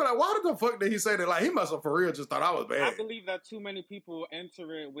 weeks later. She'll be like, why the fuck did he say that? Like, he must have for real just thought I was I bad. believe that too many people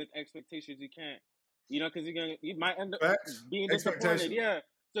enter it with expectations you can't. You know, because you might end up Facts. being disappointed. Expectations. Yeah.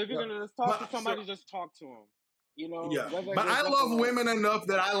 So if you're Yeah. gonna just talk But- to somebody, just talk to them. You know. Yeah, whether but there's I nothing love wrong. women enough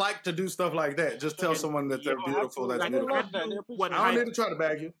that I like to do stuff like that. Just tell someone that they're Yeah, beautiful. That's absolutely. beautiful. They love that. They What appreciate I don't it. need to try to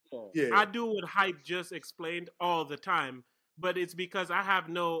bag you. Yeah. Yeah, I do what Hype just explained all the time, but it's because I have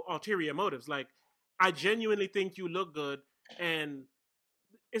no ulterior motives. Like, I genuinely think you look good, and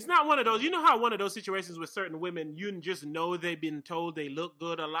it's not one of those. You know how one of those situations with certain women, you just know they've been told they look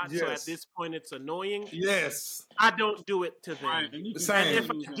good a lot, so at Yes. this point it's annoying. yes, I don't do it to them. Right. And you can Same. And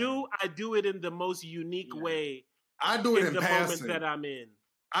tell if who's I do it in the most unique Yeah. way I do it in in the passing. moment that I'm in.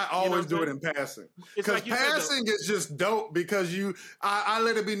 I know always what do I'm it in passing. It's Because like you said, passing is just dope because I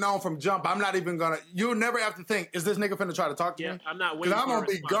let it be known from jump. I'm not even gonna, you'll never have to think, is this nigga finna try to talk to yeah, me? I'm not waiting Because I'm for a gonna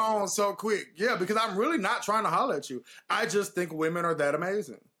be response. gone so quick. Yeah, because I'm really not trying to holler at you. I just think women are that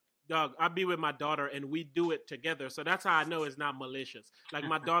amazing. Dog, I be with my daughter and we do it together. So that's how I know it's not malicious. Like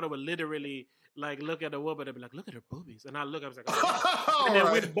my daughter would literally like look at a woman and be like, look at her boobies. And I look, I was like, oh. And then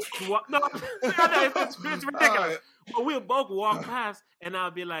All we'd right. both walk. No, it's ridiculous. All right. But we'll both walk past and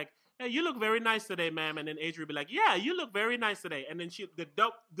I'll be like, hey, you look very nice today, ma'am. And then Adrian will be like, yeah, you look very nice today. And then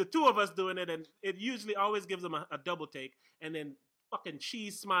the two of us doing it, and it usually always gives them a double take. And then fucking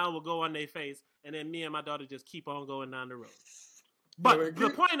cheese smile will go on their face. And then me and my daughter just keep on going down the road. But the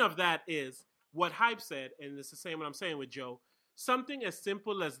point of that is what Hype said, and it's the same what I'm saying with Joe. Something as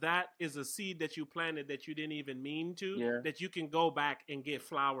simple as that is a seed that you planted that you didn't even mean to, Yeah. that you can go back and get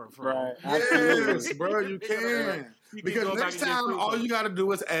flour from. Right. Yes, bro, you can. You can Because go back next and get time, fruit all from you it. got to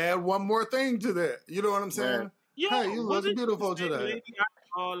do is add one more thing to that. You know what I'm saying? Right. Yeah, Hey, you look wasn't beautiful the same today. lady I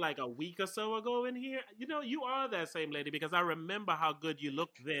saw like a week or so ago in here? You know, you are that same lady because I remember how good you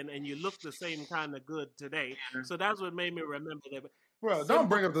looked then, and you look the same kind of good today. So that's what made me remember that. Bro, don't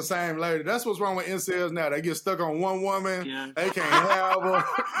bring up the same lady. That's what's wrong with incels now. They get stuck on one woman. Yeah. They can't have her.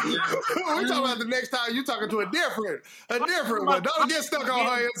 We talking about the next time you talking to a different one. Don't get stuck on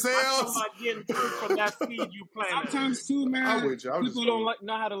her incels. I'm not getting fruit from that seed you planted. Sometimes too, man. I'm with you. People don't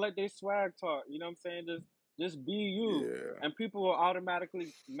know how to let their swag talk. You know what I'm saying? Just be you, and people will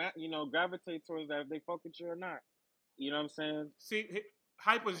automatically, gravitate towards that if they fuck with you or not. You know what I'm saying? See,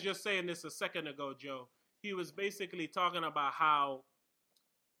 Hype was just saying this a second ago, Joe. He was basically talking about how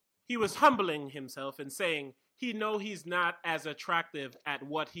he was humbling himself and saying he's not as attractive at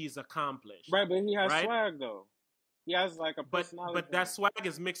what he's accomplished. Right, but he has swag though. He has like a personality. But that swag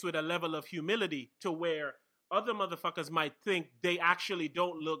is mixed with a level of humility to where other motherfuckers might think they actually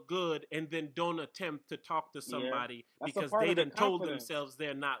don't look good and then don't attempt to talk to somebody because they done told themselves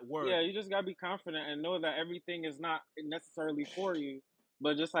they're not worthy. Yeah, you just gotta be confident and know that everything is not necessarily for you.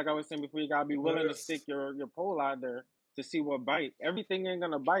 But just like I was saying before, you gotta be willing to stick your pole out there to see what bite. Everything ain't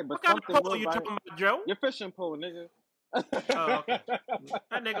gonna bite, but something will you bite. Talking about, Joe? Your fishing pole, nigga. Oh, okay.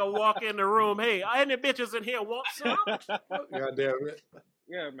 That nigga walk in the room. Hey, any bitches in here want some? God damn it.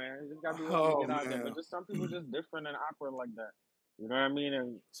 Yeah, man. You just gotta be willing to get out there. But just some people just different and awkward like that. You know what I mean?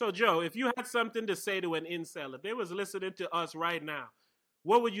 And so, Joe, if you had something to say to an incel, if they was listening to us right now,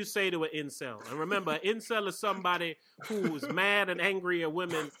 what would you say to an incel? And remember, an incel is somebody who's mad and angry at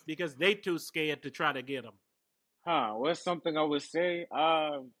women because they too scared to try to get them. What's something I would say?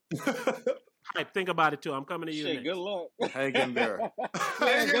 Hype, think about it too. I'm coming to you next. Good luck. Hang in there.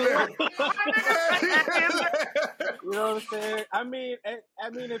 Hang in there. You know what I'm saying? I mean,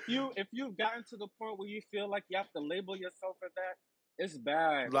 if you've gotten to the point where you feel like you have to label yourself as that, it's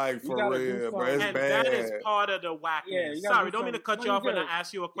bad. Like, for real, bro. It's and bad. That is part of the whackness. Yeah, sorry, don't mean to cut you off and I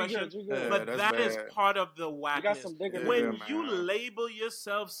ask you a question. But that is part of the whackness. When you label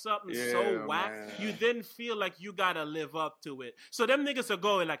yourself something so whack, you then feel like you gotta live up to it. So them niggas are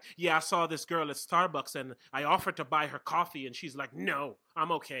going like, yeah, I saw this girl at Starbucks and I offered to buy her coffee and she's like, no,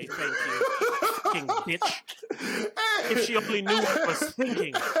 I'm okay, thank you. Fucking bitch. If she only knew what I was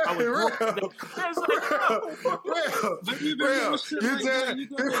thinking, I would walk the...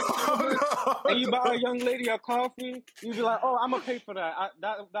 And you buy a young lady a coffee, you be like, oh, I'm gonna pay for that.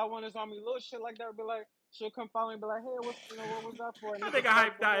 That one is on me. Little shit like that. Be like, she'll come follow me and be like, hey, what was that for? I think I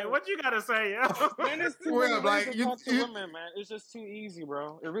hyped diet. What you gotta say, yo? Man, it's too many ways to talk to women, man. It's just too easy,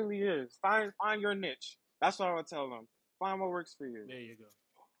 bro. It really is. Find your niche. That's what I would tell them. Find what works for you. There you go.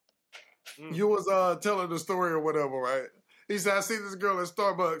 You was telling the story or whatever, right? He said, I see this girl at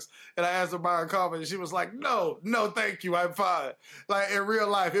Starbucks and I asked her to buy a coffee and she was like, no, thank you, I'm fine. Like in real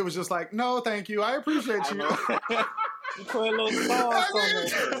life, it was just like, no, thank you, I appreciate you. You put a little sauce on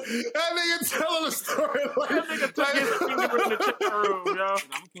it. That nigga telling the story like that nigga took his finger in the chicken room, yo.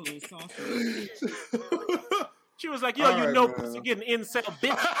 I'm putting sauce on it. She was like, yo, pussy getting incel,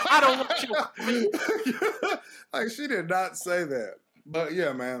 bitch. I don't want you. Like, she did not say that. But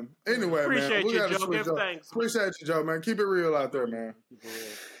yeah, man. Anyway, appreciate man. You, Joe. Give thanks. Appreciate you, Joe, man. Keep it real out there, man.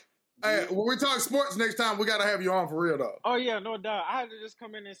 Hey, when we talk sports next time, we got to have you on for real, though. Oh, yeah, no doubt. I had to just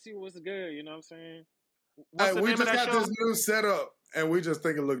come in and see what's good, you know what I'm saying? Hey, we just got this new setup, and we just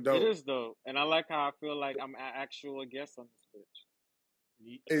think it look dope. It is dope. And I like how I feel like I'm an actual guest on this bitch.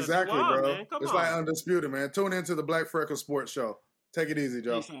 Exactly, on, bro. It's like Undisputed, man. Tune into the Black Freckle Sports Show. Take it easy,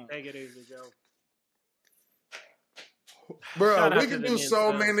 Joe. Take it easy, Joe. Bro, we can do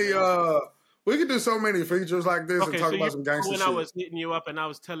so many. We could do so many features like this and talk about some gangster shit. When I was hitting you up and I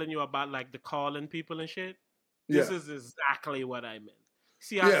was telling you about like the calling people and shit, this is exactly what I meant.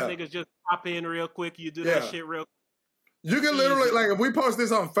 See how the niggas just pop in real quick. You do that shit real quick. You can literally, like, if we post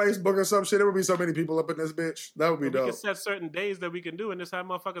this on Facebook or some shit, there would be so many people up in this bitch. That would be dope. We can set certain days that we can do, and this how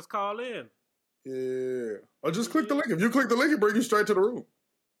motherfuckers call in. Yeah. Or just click the link. If you click the link, it brings you straight to the room.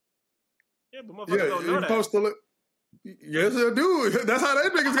 Yeah, but motherfuckers don't know that. Post the link. Yes, I do. That's how they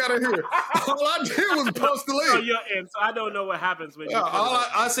niggas got in here. All I did was post the link. So you're in, so I don't know what happens when you.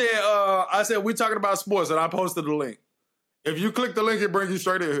 I said we talking about sports, and I posted the link. If you click the link, it brings you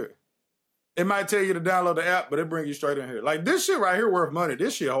straight in here. It might tell you to download the app, but it brings you straight in here. Like, this shit right here worth money.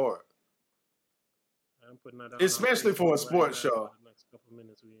 This shit hard. I'm putting that out especially for a sports show. The next couple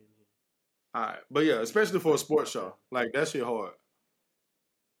minutes we in here. All right. But yeah, especially for a sports show. Like, that shit hard.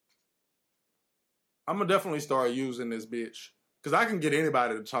 I'm going to definitely start using this bitch. Because I can get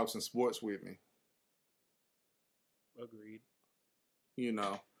anybody to talk some sports with me. Agreed. You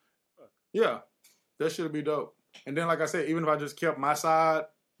know. Yeah. That should be dope. And then, like I said, even if I just kept my side,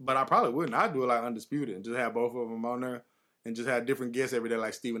 but I probably wouldn't. I'd do it like Undisputed and just have both of them on there and just have different guests every day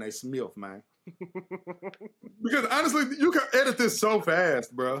like Stephen A. Smith, man. Because honestly, you can edit this so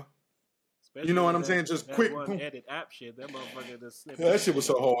fast, bro. You know what I'm saying? Just quick. One edit app shit. That motherfucker just snipped. That shit was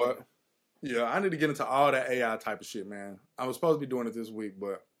so hard. Yeah, I need to get into all that AI type of shit, man. I was supposed to be doing it this week,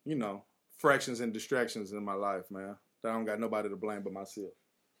 but you know, fractions and distractions in my life, man. I don't got nobody to blame but myself.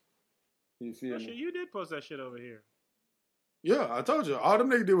 You feel me? You did post that shit over here. Yeah, I told you. All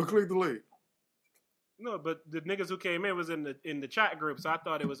them niggas did was click the link. No, but the niggas who came in was in the chat group, so I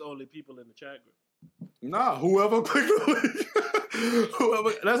thought it was only people in the chat group. Nah, whoever clicked the link,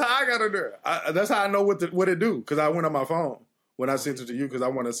 whoever. That's how I got in there. That's how I know what it do, because I went on my phone when I sent it to you, because I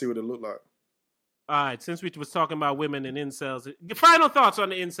want to see what it looked like. All right, since we was talking about women and incels, final thoughts on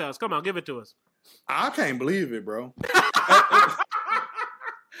the incels. Come on, give it to us. I can't believe it, bro.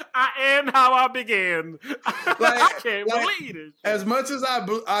 I end how I began. I can't believe it. As much as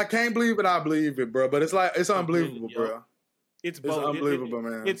I can't believe it, I believe it, bro. But it's unbelievable, bro. It's unbelievable,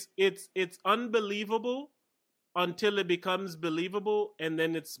 man. It's unbelievable until it becomes believable, and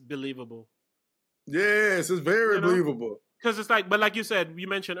then it's believable. Yes, it's very believable. Because it's like, but like you said, you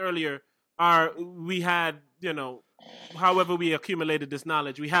mentioned earlier, we had, however we accumulated this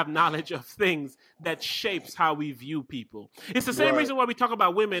knowledge, we have knowledge of things that shapes how we view people. It's the same reason why we talk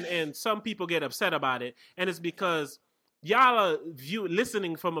about women and some people get upset about it. And it's because y'all are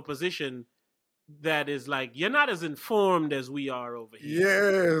listening from a position that is like, you're not as informed as we are over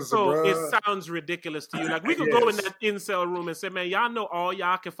here. Yes, so bro. it sounds ridiculous to you. Like, we could go in that incel room and say, man, y'all know all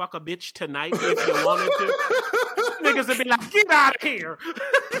y'all can fuck a bitch tonight if you wanted to. Niggas would be like, get out of here.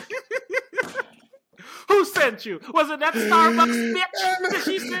 Who sent you? Was it that Starbucks bitch? Did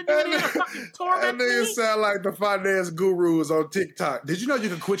she send you in here to fucking torment That nigga me? sound like the finance gurus on TikTok. Did you know you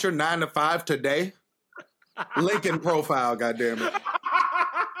can quit your 9 to 5 today? Lincoln profile, goddammit.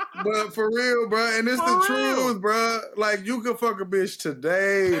 But for real, bro, and it's the truth, bro. Like, you can fuck a bitch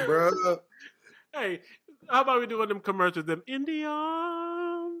today, bro. Hey, how about we do one of them commercials, them in the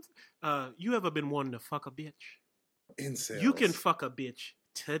arms? You ever been wanting to fuck a bitch? Incels. You can fuck a bitch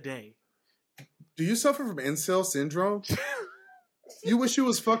today. Do you suffer from incel syndrome? You wish you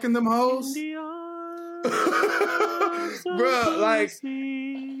was fucking them hoes? Bro, like,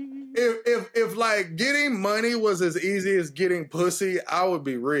 if like getting money was as easy as getting pussy, I would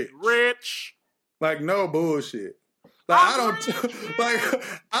be rich. Like, no bullshit. Like,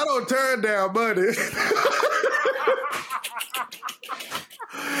 I don't turn down money.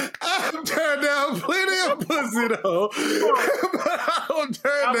 I've turned down plenty of pussy though, but I don't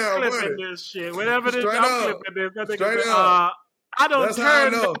turn down money. This shit. Whenever this, I'm clipping this. Straight up. I don't That's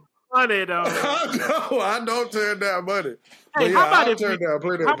turn down money though. I don't turn down money. Hey, how about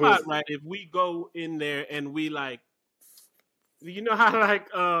pussy. if we go in there and we like, you know how like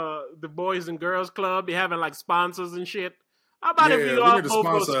the Boys and Girls Club be having like sponsors and shit? How about if you all both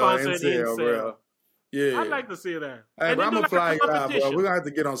go sponsor an incel? Bro. Yeah, I'd like to see that. Hey, bro, I'm gonna fly you out, bro. We're gonna have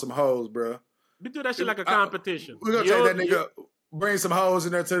to get on some hoes, bro. We do that shit like a competition. We're gonna take that nigga, bring some hoes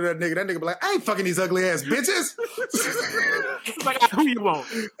in there to that nigga. That nigga be like, I ain't fucking these ugly ass bitches. It's like, who you want?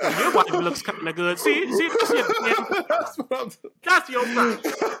 Your wife looks kind of good. See, that's your problem.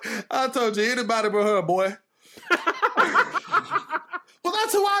 I told you, anybody but her, boy. Well,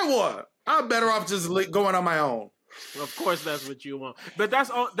 that's who I want. I'm better off just going on my own. Of course, that's what you want. But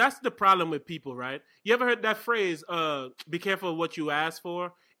that's the problem with people, right? You ever heard that phrase, be careful of what you ask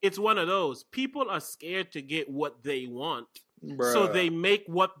for? It's one of those. People are scared to get what they want. Bruh. So they make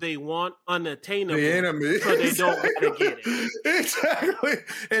what they want unattainable. The enemy. So they don't want to get it. Exactly.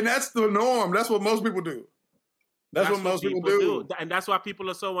 And that's the norm. That's what most people do. That's what most people do. And that's why people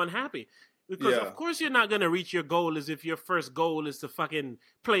are so unhappy. Because of course you're not going to reach your goal as if your first goal is to fucking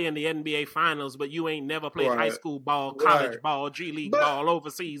play in the NBA finals, but you ain't never played high school ball, college ball, G League ball,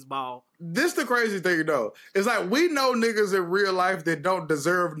 overseas ball. This the crazy thing though. It's like we know niggas in real life that don't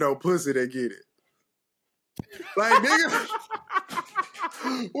deserve no pussy that get it. Like niggas,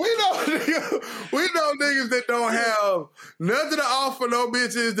 we know niggas that don't have nothing to offer, no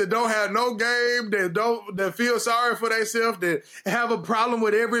bitches that don't have no game, that feel sorry for themselves, that have a problem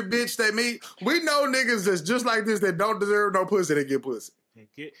with every bitch they meet. We know niggas that's just like this that don't deserve no pussy that get pussy.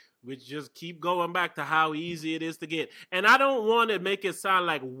 We just keep going back to how easy it is to get. And I don't want to make it sound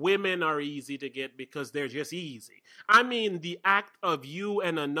like women are easy to get because they're just easy. I mean the act of you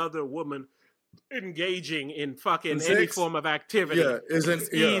and another woman engaging in fucking any form of activity is an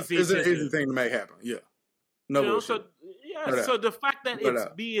easy thing to make happen. Yeah. No bullshit. So the fact that it's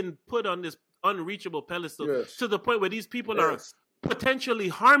being put on this unreachable pedestal to the point where these people are potentially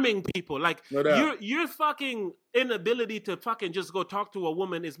harming people. Like your fucking inability to fucking just go talk to a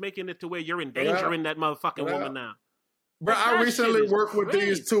woman is making it to where you're endangering that motherfucking woman now. Bro, Like, I that recently shit is worked with crazy.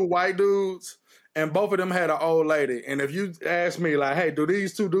 these two white dudes, and both of them had an old lady. And if you ask me, like, hey, do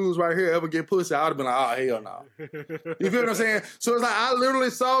these two dudes right here ever get pussy? I would have been like, oh, hell no. You feel what I'm saying? So it's like, I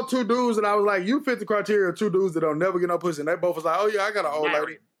literally saw two dudes, and I was like, you fit the criteria of two dudes that don't never get no pussy. And they both was like, oh, yeah, I got an old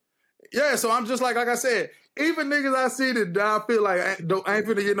lady. Yeah, so I'm just like I said, even niggas I see that I feel like ain't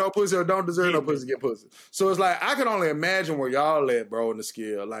finna get no pussy or don't deserve no pussy get pussy. So it's like, I can only imagine where y'all at, bro, in the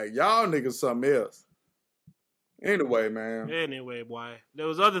scale. Like, y'all niggas something else. Anyway, man. Anyway, boy, there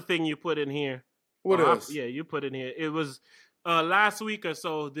was other thing you put in here. What else? Yeah, you put in here. It was last week or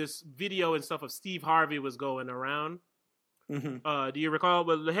so. This video and stuff of Steve Harvey was going around. Mm-hmm. Do you recall?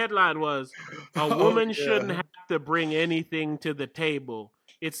 Well, the headline was, "A woman shouldn't have to bring anything to the table.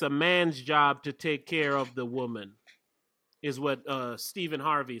 It's a man's job to take care of the woman," is what Stephen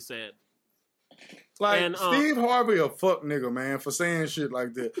Harvey said. Like, And, Steve Harvey a fuck nigga, man, for saying shit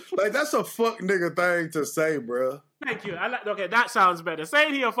like that. Like, that's a fuck nigga thing to say, bro. Thank you. Okay, that sounds better.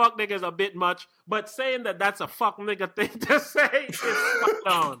 Saying he a fuck nigga is a bit much, but saying that that's a fuck nigga thing to say is fucked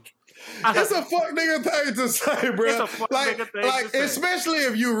on. It's a fuck nigga thing to say, bro. It's a fuck nigga thing to say. Especially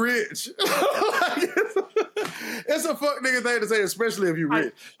if you rich. It's a fuck nigga thing to say, especially if you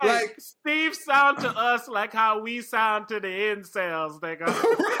rich. Like, Steve sound to us like how we sound to the incels, nigga.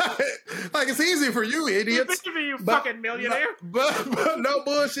 Right. Like, it's easy for you, idiots. You fucking millionaire. But no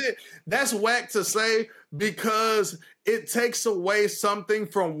bullshit. That's whack to say because it takes away something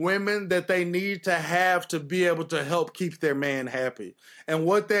from women that they need to have to be able to help keep their man happy. And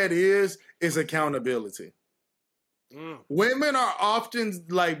what that is accountability. Women are often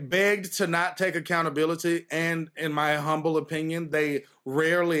like begged to not take accountability, and in my humble opinion, they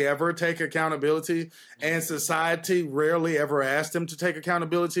rarely ever take accountability, and society rarely ever asks them to take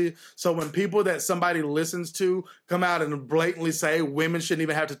accountability. So when people that somebody listens to come out and blatantly say women shouldn't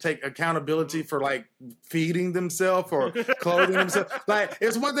even have to take accountability for like feeding themselves or clothing themselves, like,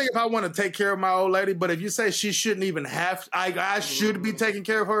 it's one thing if I want to take care of my old lady, but if you say she shouldn't even have, I should be taking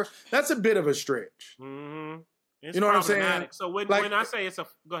care of her, that's a bit of a stretch. It's you know what I'm saying? So when I say it's a...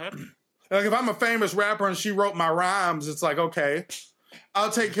 Go ahead. Like, if I'm a famous rapper and she wrote my rhymes, it's like, okay,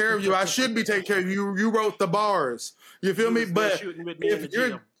 I'll take care of you. I should be taking care of you. You wrote the bars. You feel me? But shooting with me in the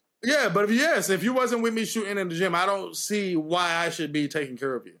gym. Yeah, but if you wasn't with me shooting in the gym, I don't see why I should be taking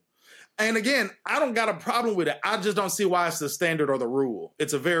care of you. And again, I don't got a problem with it. I just don't see why it's the standard or the rule.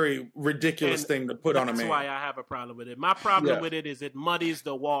 It's a very ridiculous thing to put on a man. That's why I have a problem with it. My problem with it is it muddies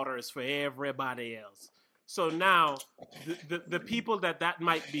the waters for everybody else. So now, the people that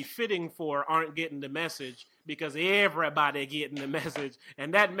might be fitting for aren't getting the message because everybody getting the message,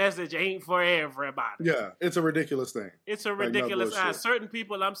 and that message ain't for everybody. Yeah, it's a ridiculous thing. It's a ridiculous. Certain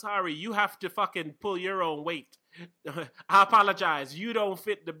people, I'm sorry, you have to fucking pull your own weight. I apologize. You don't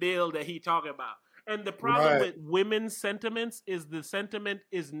fit the bill that he talking about. And the problem with women's sentiments is the sentiment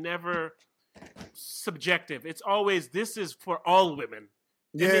is never subjective. It's always, this is for all women.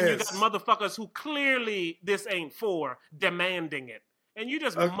 And then you got motherfuckers who clearly this ain't for demanding it. And you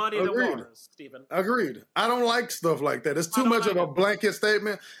just muddy the waters, Stephen. Agreed. I don't like stuff like that. It's too much of a blanket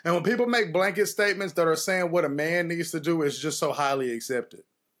statement. And when people make blanket statements that are saying what a man needs to do, it's just so highly accepted.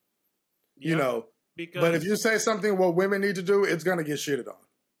 You know, but if you say something what women need to do, it's going to get shitted on.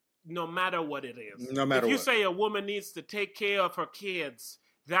 No matter what it is. No matter what. If you say a woman needs to take care of her kids,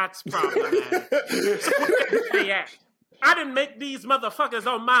 that's problematic. I didn't make these motherfuckers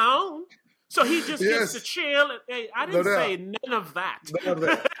on my own. So he just gets to chill. Hey, I didn't say none of that. None of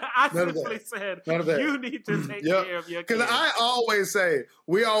that. I simply said, you need to take care of your kids. Because I always say,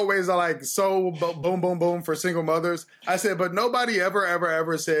 we always are like, so boom, boom, boom for single mothers. I said, but nobody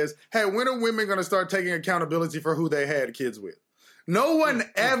ever says, hey, when are women going to start taking accountability for who they had kids with? No one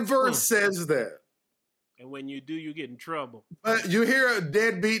ever says that. And when you do, you get in trouble. You hear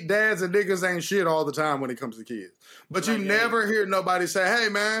deadbeat dads and niggas ain't shit all the time when it comes to kids. But you never hear nobody say, hey,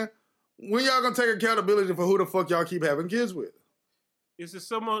 man, when y'all gonna take accountability for who the fuck y'all keep having kids with? It's just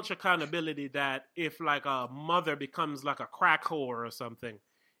so much accountability that if like a mother becomes like a crack whore or something,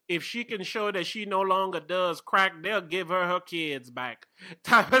 if she can show that she no longer does crack, they'll give her kids back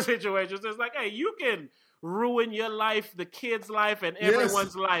type of situations. It's like, hey, you can ruin your life, the kid's life, and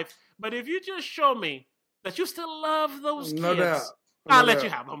everyone's life. But if you just show me that you still love those kids, no doubt. I'll let you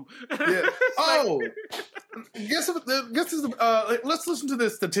have them. Yeah. Let's listen to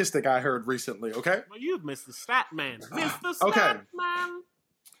this statistic I heard recently, okay? Well, you missed the stat man. Mr. Stat Man.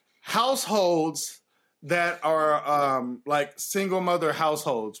 Households that are like single mother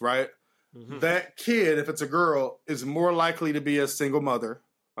households, right? Mm-hmm. That kid, if it's a girl, is more likely to be a single mother,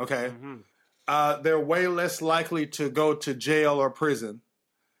 okay? Mm-hmm. They're way less likely to go to jail or prison.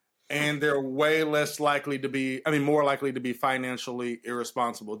 and they're way less likely to be, more likely to be financially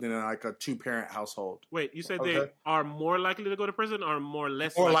irresponsible than in like a 2-parent household. Wait, you said they are more likely to go to prison or more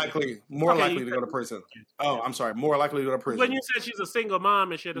less More likely? likely to go to prison. Oh, I'm sorry. More likely to go to prison. When you said she's a single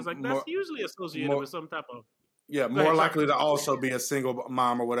mom and shit, it's like that's usually associated with some type of... Yeah, more likely to also be a single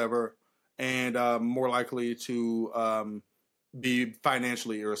mom or whatever, and more likely to be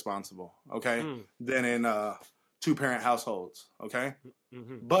financially irresponsible, okay, than in 2-parent households, okay?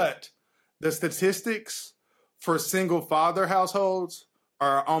 Mm-hmm. But the statistics for single father households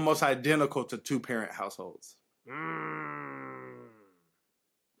are almost identical to 2-parent households.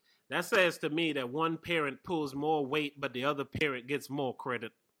 That says to me that one parent pulls more weight, but the other parent gets more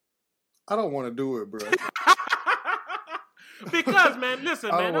credit. I don't want to do it, bro. Because, man, listen,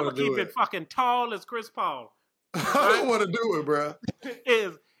 man, I'm going to keep it fucking tall as Chris Paul. I don't want to do it, bro.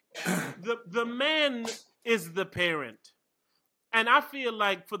 The man is the parent. And I feel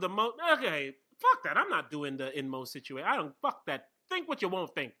like for the most... Okay, fuck that. I'm not doing the in most situation. I don't... Fuck that. Think what you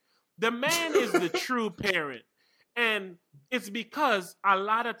won't think. The man is the true parent. And it's because a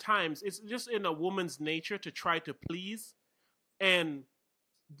lot of times it's just in a woman's nature to try to please. And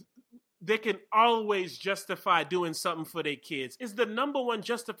they can always justify doing something for their kids. It's the number one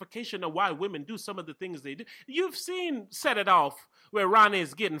justification of why women do some of the things they do. You've seen Set It Off, where Ronnie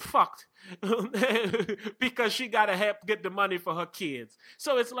is getting fucked because she got to help get the money for her kids.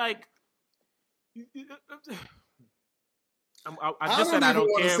 So it's like... I just said I don't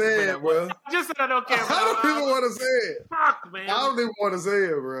care. I just said I don't care. I don't even want to say it. Fuck, man. I don't even want to say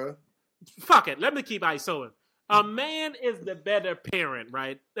it, bro. Fuck it. Let me keep ISOing. A man is the better parent,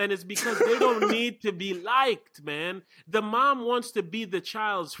 right? And it's because they don't need to be liked, man. The mom wants to be the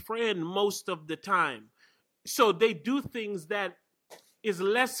child's friend most of the time. So they do things that is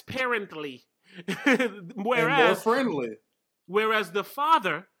less parently. And more friendly. Whereas the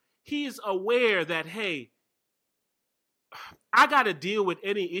father, he's aware that, hey, I got to deal with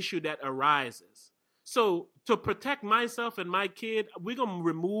any issue that arises. So to protect myself and my kid, we're going to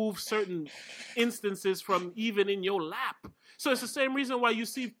remove certain instances from even in your lap. So it's the same reason why you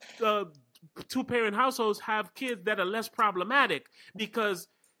see 2-parent households have kids that are less problematic, because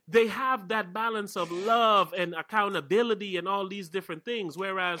they have that balance of love and accountability and all these different things.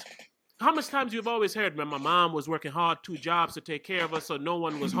 Whereas how much times you've always heard, man, my mom was working hard, 2 jobs to take care of us, so no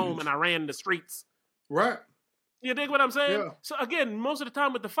one was home and I ran the streets. Right. You dig what I'm saying? Yeah. So again, most of the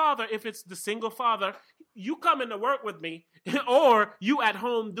time with the father, if it's the single father, you coming to work with me, or you at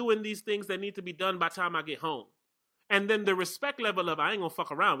home doing these things that need to be done by the time I get home. And then the respect level of, I ain't gonna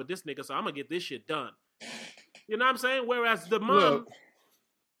fuck around with this nigga, so I'm gonna get this shit done. You know what I'm saying? Whereas the mom...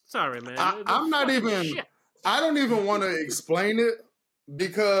 sorry, man. I'm not even... Shit. I don't even want to explain it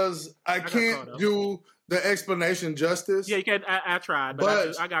because I can't do the explanation justice. Yeah, you can. I tried,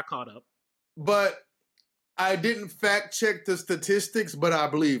 but I got caught up. But... I didn't fact check the statistics, but I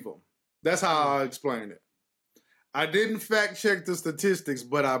believe them. That's how I explain it. I didn't fact check the statistics,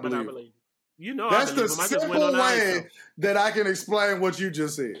 but I believe them. You know, that's the simple way that I can explain what you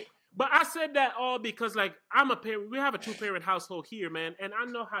just said. But I said that all because, like, I'm a parent. We have a 2-parent household here, man, and I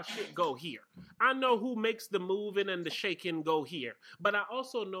know how shit go here. I know who makes the moving and the shaking go here. But I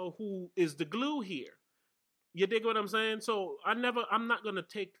also know who is the glue here. You dig what I'm saying? So I'm not going to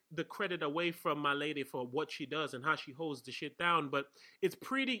take the credit away from my lady for what she does and how she holds the shit down, but it's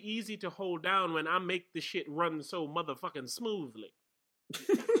pretty easy to hold down when I make the shit run so motherfucking smoothly.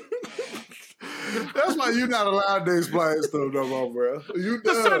 That's why you're not allowed to explain stuff no more, bro.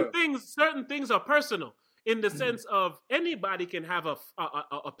 Certain things are personal in the sense of anybody can have a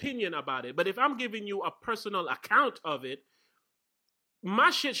opinion about it, but if I'm giving you a personal account of it, my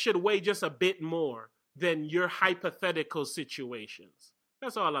shit should weigh just a bit more than your hypothetical situations.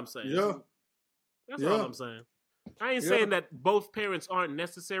 That's all I'm saying. Yeah. That's all I'm saying. I ain't saying that both parents aren't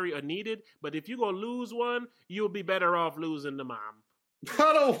necessary or needed, but if you're going to lose one, you'll be better off losing the mom.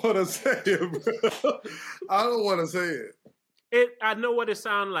 I don't want to say it, bro. I don't want to say it. I know what it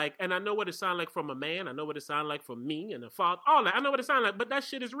sounds like, and I know what it sounds like from a man. I know what it sounds like from me and a father. All that. I know what it sounds like, but that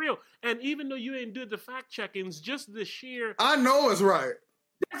shit is real. And even though you ain't do the fact checkings, just the sheer... I know it's right.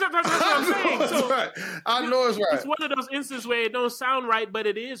 That's what I'm saying. I know it's right. It's one of those instances where it don't sound right, but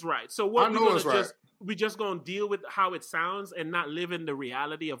it is right. So what we just gonna deal with how it sounds and not live in the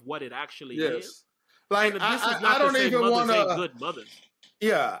reality of what it actually is. Like I don't even want to good mothers.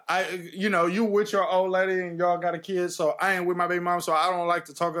 Yeah, you with your old lady and y'all got a kid, so I ain't with my baby mama, so I don't like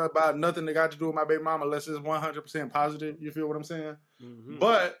to talk about nothing that got to do with my baby mama unless it's 100% positive. You feel what I'm saying? Mm-hmm.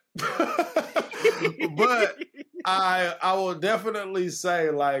 But I will definitely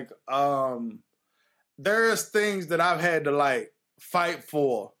say, like, there's things that I've had to, like, fight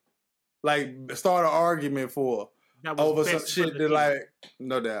for like start an argument for That was over some best for shit the that kid. like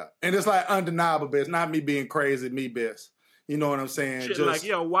no doubt. And it's like undeniable best, not me being crazy, me best. You know what I'm saying? Shit Just like,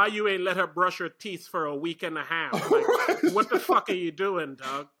 yo, why you ain't let her brush her teeth for a week and a half? Like, what the fuck are you doing,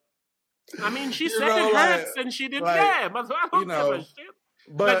 dog? I mean, she said it hurts, and she didn't care. But I don't give a shit.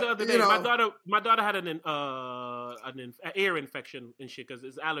 But Like the other day, you know, my daughter had an ear infection and shit because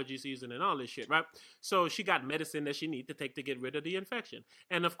it's allergy season and all this shit, right? So she got medicine that she need to take to get rid of the infection.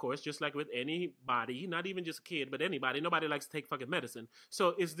 And of course, just like with anybody, not even just a kid, but anybody, nobody likes to take fucking medicine.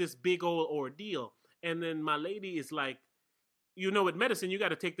 So it's this big old ordeal. And then my lady is like, you know, with medicine, you got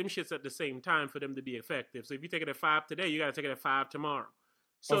to take them shits at the same time for them to be effective. So if you take it at 5 today, you got to take it at 5 tomorrow.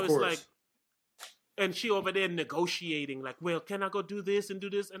 So it's like, and she over there negotiating, like, well, can I go do this and do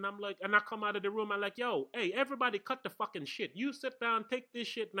this? And I'm like, and I come out of the room, I'm like, yo, hey, everybody cut the fucking shit. You sit down, take this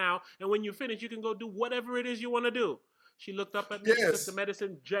shit now, and when you finish, you can go do whatever it is you want to do. She looked up at me, took the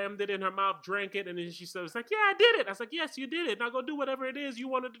medicine, jammed it in her mouth, drank it, and then she said, it's like, yeah, I did it. I was like, yes, you did it. Now go do whatever it is you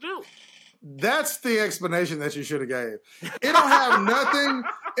wanted to do. That's the explanation that you should have gave. It don't have nothing.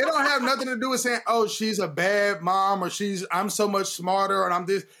 It don't have nothing to do with saying, "Oh, she's a bad mom," or I'm so much smarter, and I'm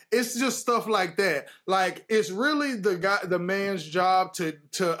this. It's just stuff like that. Like it's really the man's job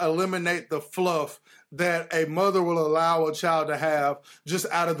to eliminate the fluff that a mother will allow a child to have just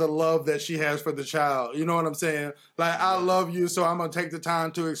out of the love that she has for the child. You know what I'm saying? Like, I love you, so I'm going to take the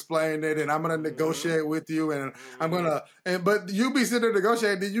time to explain it, and I'm going to negotiate with you, and I'm going to... But you be sitting there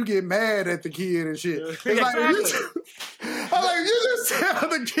negotiating, then you get mad at the kid and shit. It's like, you just tell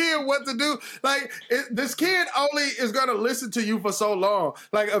the kid what to do. Like, this kid only is going to listen to you for so long.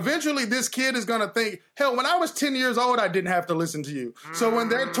 Like, eventually, this kid is going to think, hell, when I was 10 years old, I didn't have to listen to you. So when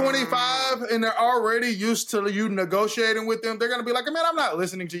they're 25 and they're already used to you negotiating with them, they're going to be like, man, I'm not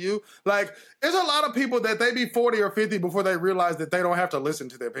listening to you. Like, there's a lot of people that they be 40 or 50 before they realize that they don't have to listen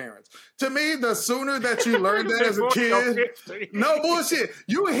to their parents. To me, the sooner that you learn that as a kid, no bullshit.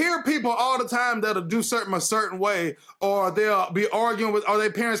 You hear people all the time that'll do something a certain way, or they'll be arguing with, or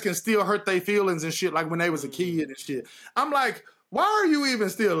their parents can still hurt their feelings and shit like when they was a kid and shit. I'm like, why are you even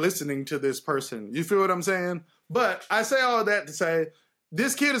still listening to this person? You feel what I'm saying? But I say all that to say,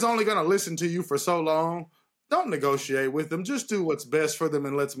 this kid is only going to listen to you for so long. Don't negotiate with them. Just do what's best for them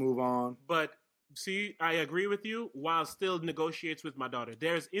and let's move on. But see, I agree with you while still negotiates with my daughter.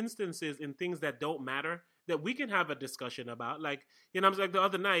 There's instances in things that don't matter that we can have a discussion about. Like, you know, I was like the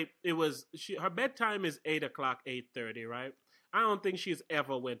other night, her bedtime is 8 o'clock, 8:30, right? I don't think she's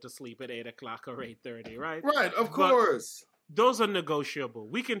ever went to sleep at 8 o'clock or 8:30, right? Right, of course. Those are negotiable.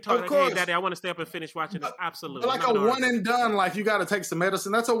 We can talk like, hey, Daddy, I want to stay up and finish watching this. Absolutely. Like a one and done, like you got to take some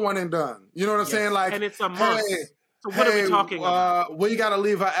medicine. That's a one and done. You know what I'm saying? Like, and it's a must. Hey, so what are we talking about? We got to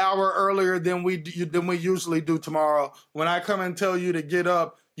leave an hour earlier than we usually do tomorrow. When I come and tell you to get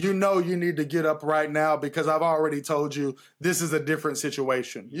up, you know you need to get up right now because I've already told you this is a different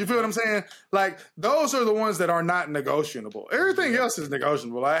situation. You feel what I'm saying? Like, those are the ones that are not negotiable. Everything else is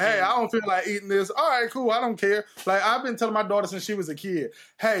negotiable. Like, hey, I don't feel like eating this. All right, cool. I don't care. Like, I've been telling my daughter since she was a kid,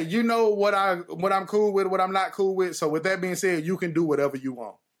 hey, you know what I'm cool with, what I'm not cool with. So with that being said, you can do whatever you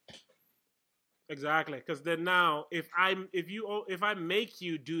want. Exactly, because then now, if I make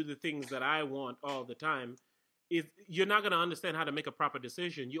you do the things that I want all the time, you're not going to understand how to make a proper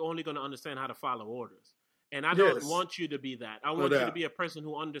decision. You're only going to understand how to follow orders. And I don't want you to be that. I want you to be a person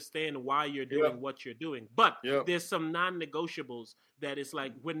who understands why you're doing what you're doing. But there's some non-negotiables that it's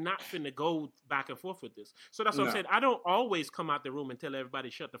like, we're not finna go back and forth with this. So that's what I'm saying. I don't always come out the room and tell everybody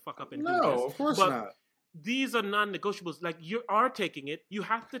shut the fuck up and do this. No, of course not. These are non-negotiables. Like, you are taking it. You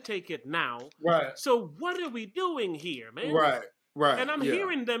have to take it now. Right. So what are we doing here, man? Right. Right. And I'm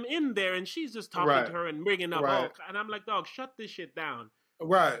hearing them in there, and she's just talking to her and bringing up all. And I'm like, dog, shut this shit down.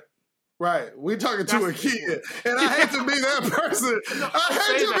 Right. Right. We talking to a kid. And I hate to be that person.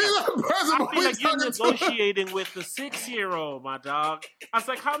 I hate to be that person. I feel like you're negotiating with the 6-year-old, my dog. I was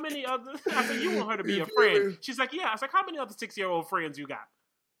like, how many other... I said, you want her to be your friend. She's like, yeah. I was like, how many other 6-year-old friends you got?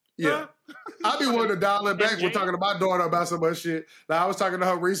 Yeah. I be wanting to dial it back. We're talking to my daughter about so much shit. Like, I was talking to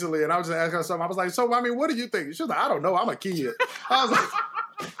her recently, and I was just asking her something. I was like, so, I mean, what do you think? She was like, I don't know. I'm a kid. I was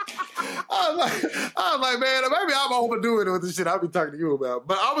like, man, maybe I'm overdoing it with the shit I be talking to you about.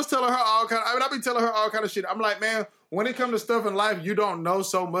 But I was telling her I be telling her all kind of shit. I'm like, man, when it comes to stuff in life, you don't know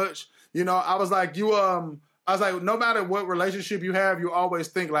so much. You know, I was like, no matter what relationship you have, you always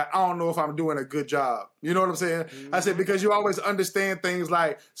think like, I don't know if I'm doing a good job. You know what I'm saying? Mm-hmm. I said, because you always understand things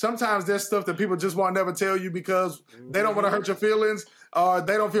like sometimes there's stuff that people just won't never tell you because they don't want to hurt your feelings or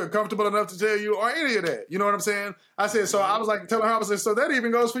they don't feel comfortable enough to tell you or any of that. You know what I'm saying? I said, so I was like telling her, I was like, so that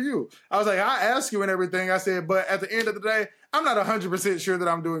even goes for you. I was like, I ask you and everything. I said, but at the end of the day, I'm not 100% sure that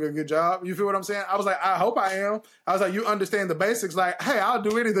I'm doing a good job. You feel what I'm saying? I was like, I hope I am. I was like, you understand the basics. Like, hey, I'll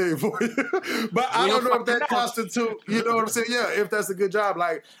do anything for you. But I don't know if that constitutes, you know what I'm saying? Yeah, if that's a good job.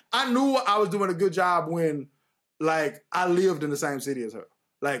 Like, I knew I was doing a good job when, like, I lived in the same city as her.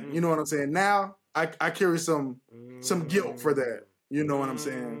 Like, you know what I'm saying? Now, I carry some guilt for that. You know what I'm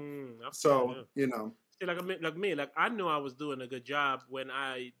saying? So, you know. See, like me, like I knew I was doing a good job when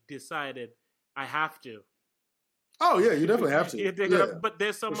I decided I have to. Oh yeah, you definitely have to. Yeah, but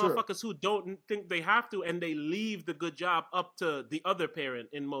there's some motherfuckers who don't think they have to, and they leave the good job up to the other parent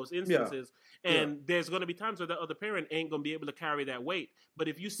in most instances. Yeah. And there's going to be times where the other parent ain't going to be able to carry that weight. But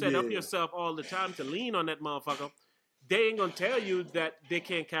if you set up yourself all the time to lean on that motherfucker, they ain't going to tell you that they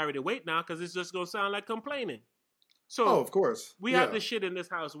can't carry the weight now because it's just going to sound like complaining. So, of course, we have this shit in this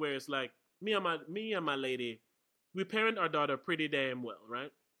house where it's like me and my lady, we parent our daughter pretty damn well,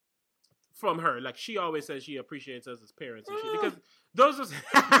 right? From her, like she always says she appreciates us as parents and shit because those are.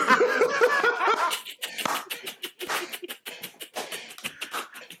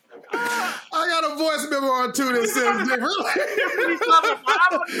 I got a voice memo on too that says different.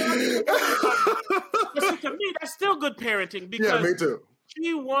 But see, to me, that's still good parenting because me too.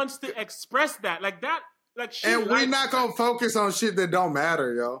 She wants to express that, like that. Like she and we're not gonna focus on shit that don't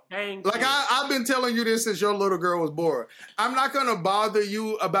matter, yo. I've been telling you this since your little girl was born. I'm not gonna bother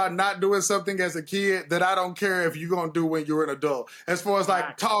you about not doing something as a kid that I don't care if you're gonna do when you're an adult. As far as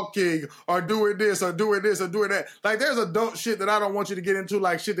like talking or doing this or doing this or doing that. Like there's adult shit that I don't want you to get into,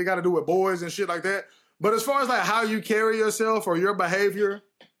 like shit that got to do with boys and shit like that. But as far as like how you carry yourself or your behavior,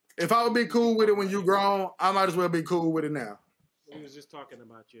 if I would be cool with it when you grown, I might as well be cool with it now. We was just talking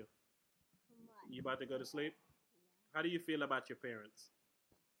about you. You about to go to sleep? How do you feel about your parents?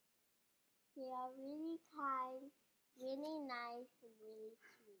 They are really kind, really nice, and really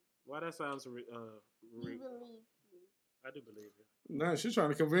sweet. Why that sounds... You believe me. I do believe you. Nah, she's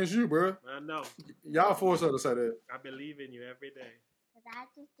trying to convince you, bro. I know. Y'all force her to say that. I believe in you every day. But I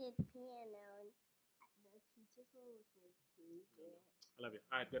just did piano, and the teacher's one was my favorite. I love you.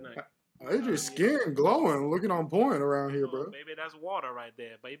 All right, good night. Adrian's skin glowing, looking on point around here, bro. Baby, that's water right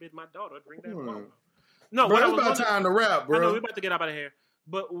there. Baby, my daughter, drink that water. No, bro, it's about time to wrap, bro. I know, we're about to get out of here.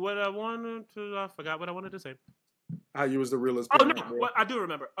 But what I wanted to, I forgot what I wanted to say. How you was the realest parent, well, I do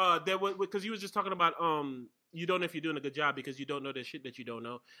remember. There was, because you was just talking about, you don't know if you're doing a good job because you don't know the shit that you don't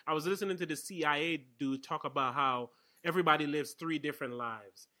know. I was listening to the CIA dude talk about how everybody lives 3 different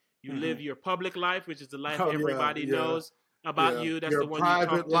lives. You live your public life, which is the life everybody knows about you. That's your the one you talk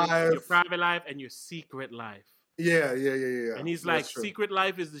to. Your private life and your secret life. Yeah. And he's like, secret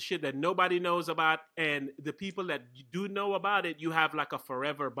life is the shit that nobody knows about, and the people that do know about it, you have like a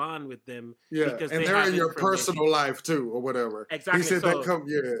forever bond with them. Yeah, because and they're in your personal life too, or whatever. Exactly. He said that come.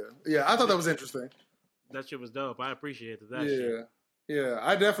 Yeah. I thought that was interesting. That shit was dope. I appreciated that. shit. Yeah,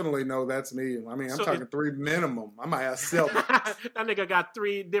 I definitely know that's me. I mean, I'm talking 3 minimum. I might have 7. That nigga got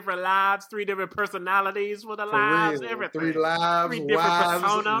 3 different lives, 3 different personalities for the lives, real. everything. 3 lives, 3 different wives,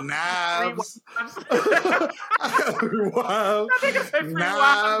 persona, knives. 3 wives.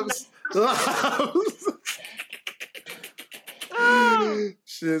 Knives, lives.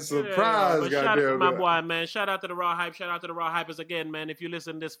 Shit, surprise, shout out to my goddamn. boy, man. Shout out to the Raw Hype. Shout out to the Raw Hypers again, man. If you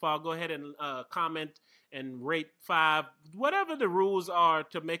listen this far, go ahead and comment and rate 5, whatever the rules are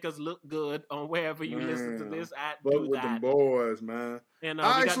to make us look good on wherever you listen to this at. Fuck do with that. the boys, man. And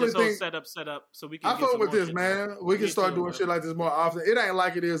I we got this whole think set up so we can. I fuck with this, man. We can start doing shit like this more often. It ain't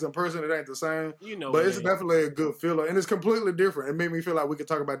like it is in person. It ain't the same. You know, but it's definitely a good feeling, and it's completely different. It made me feel like we could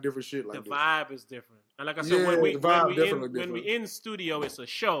talk about different shit like the this. vibe is different. And like I said, when we in studio, it's a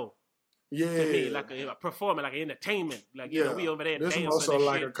show. Yeah, to me, like a performance, like an entertainment. Like you know, we over there. This is also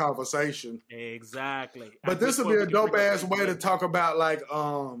like a conversation. Exactly. But this would be a dope ass way to talk about like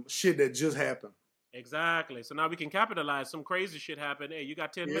shit that just happened. Exactly. So now we can capitalize. Some crazy shit happened. Hey, you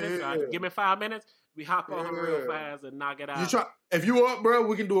got 10 minutes? Give me 5 minutes. We hop on real fast and knock it out. If you up, bro,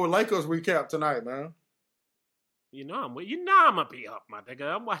 we can do a Lakers recap tonight, man. You know I'm gonna be up, my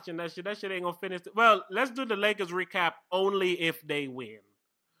nigga. I'm watching that shit. That shit ain't gonna finish. Well, let's do the Lakers recap only if they win.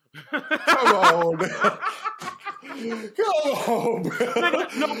 Come on, man. Come on, bro.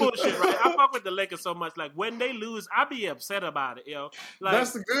 Nigga, no bullshit, right? I fuck with the Lakers so much. Like when they lose, I be upset about it, yo. Like,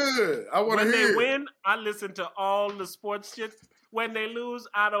 that's good. I want to hear. When they win, I listen to all the sports shit. When they lose,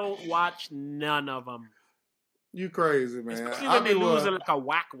 I don't watch none of them. You crazy, man. Especially when they lose in like a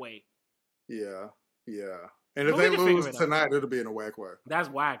whack way. Yeah. And if they lose tonight, it'll be in a whack way. That's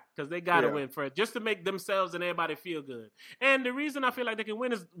whack, because they got to win first, just to make themselves and everybody feel good. And the reason I feel like they can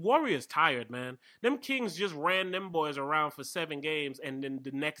win is Warriors tired, man. Them Kings just ran them boys around for 7 games, and then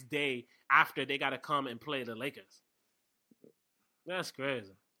the next day after, they got to come and play the Lakers. That's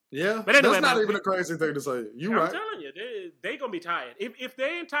crazy. Yeah, But anyway, that's not man, even a crazy thing to say. You I'm right. telling you, they gonna be tired. If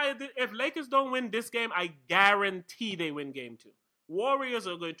they ain't tired, if Lakers don't win this game, I guarantee they win game 2. Warriors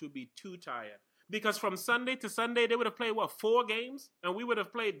are going to be too tired because from Sunday to Sunday they would have played 4 games, and we would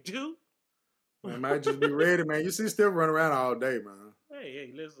have played 2. Man, might just be ready, man. You see, still run around all day, man.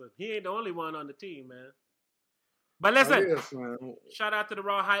 Hey, listen, he ain't the only one on the team, man. But listen, yes, man. Shout out to the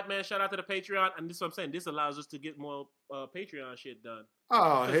Raw Hype, man. Shout out to the Patreon, and this is what I'm saying. This allows us to get more Patreon shit done.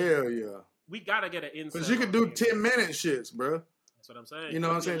 Oh hell yeah! We gotta get an Incel. Because you can do 10-minute shits, bro. That's what I'm saying. You know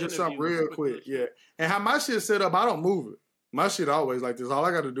what I'm saying? Just something real quick, yeah. And how my shit set up, I don't move it. My shit always like this. All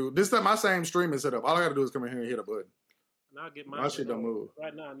I got to do, this is my same streaming setup. All I got to do is come in here and hit a button. And I'll get my shit don't move.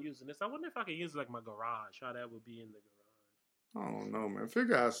 Right now I'm using this. I wonder if I can use like my garage. How that would be in the garage. I don't know, man.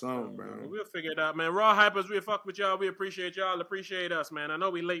 Figure out something, man. We'll figure it out, man. Raw Hypers, we fuck with y'all. We appreciate y'all. Appreciate us, man. I know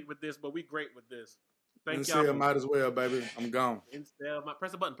we late with this, but we great with this. Thank y'all. Incel might as well, baby. I'm gone. Incel,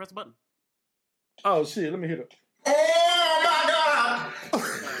 press a button. Press a button. Oh shit! Let me hit it. Oh my god!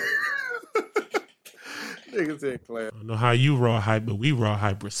 Nigga said class. I don't know how you raw hype, but we raw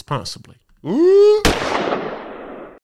hype responsibly. Ooh.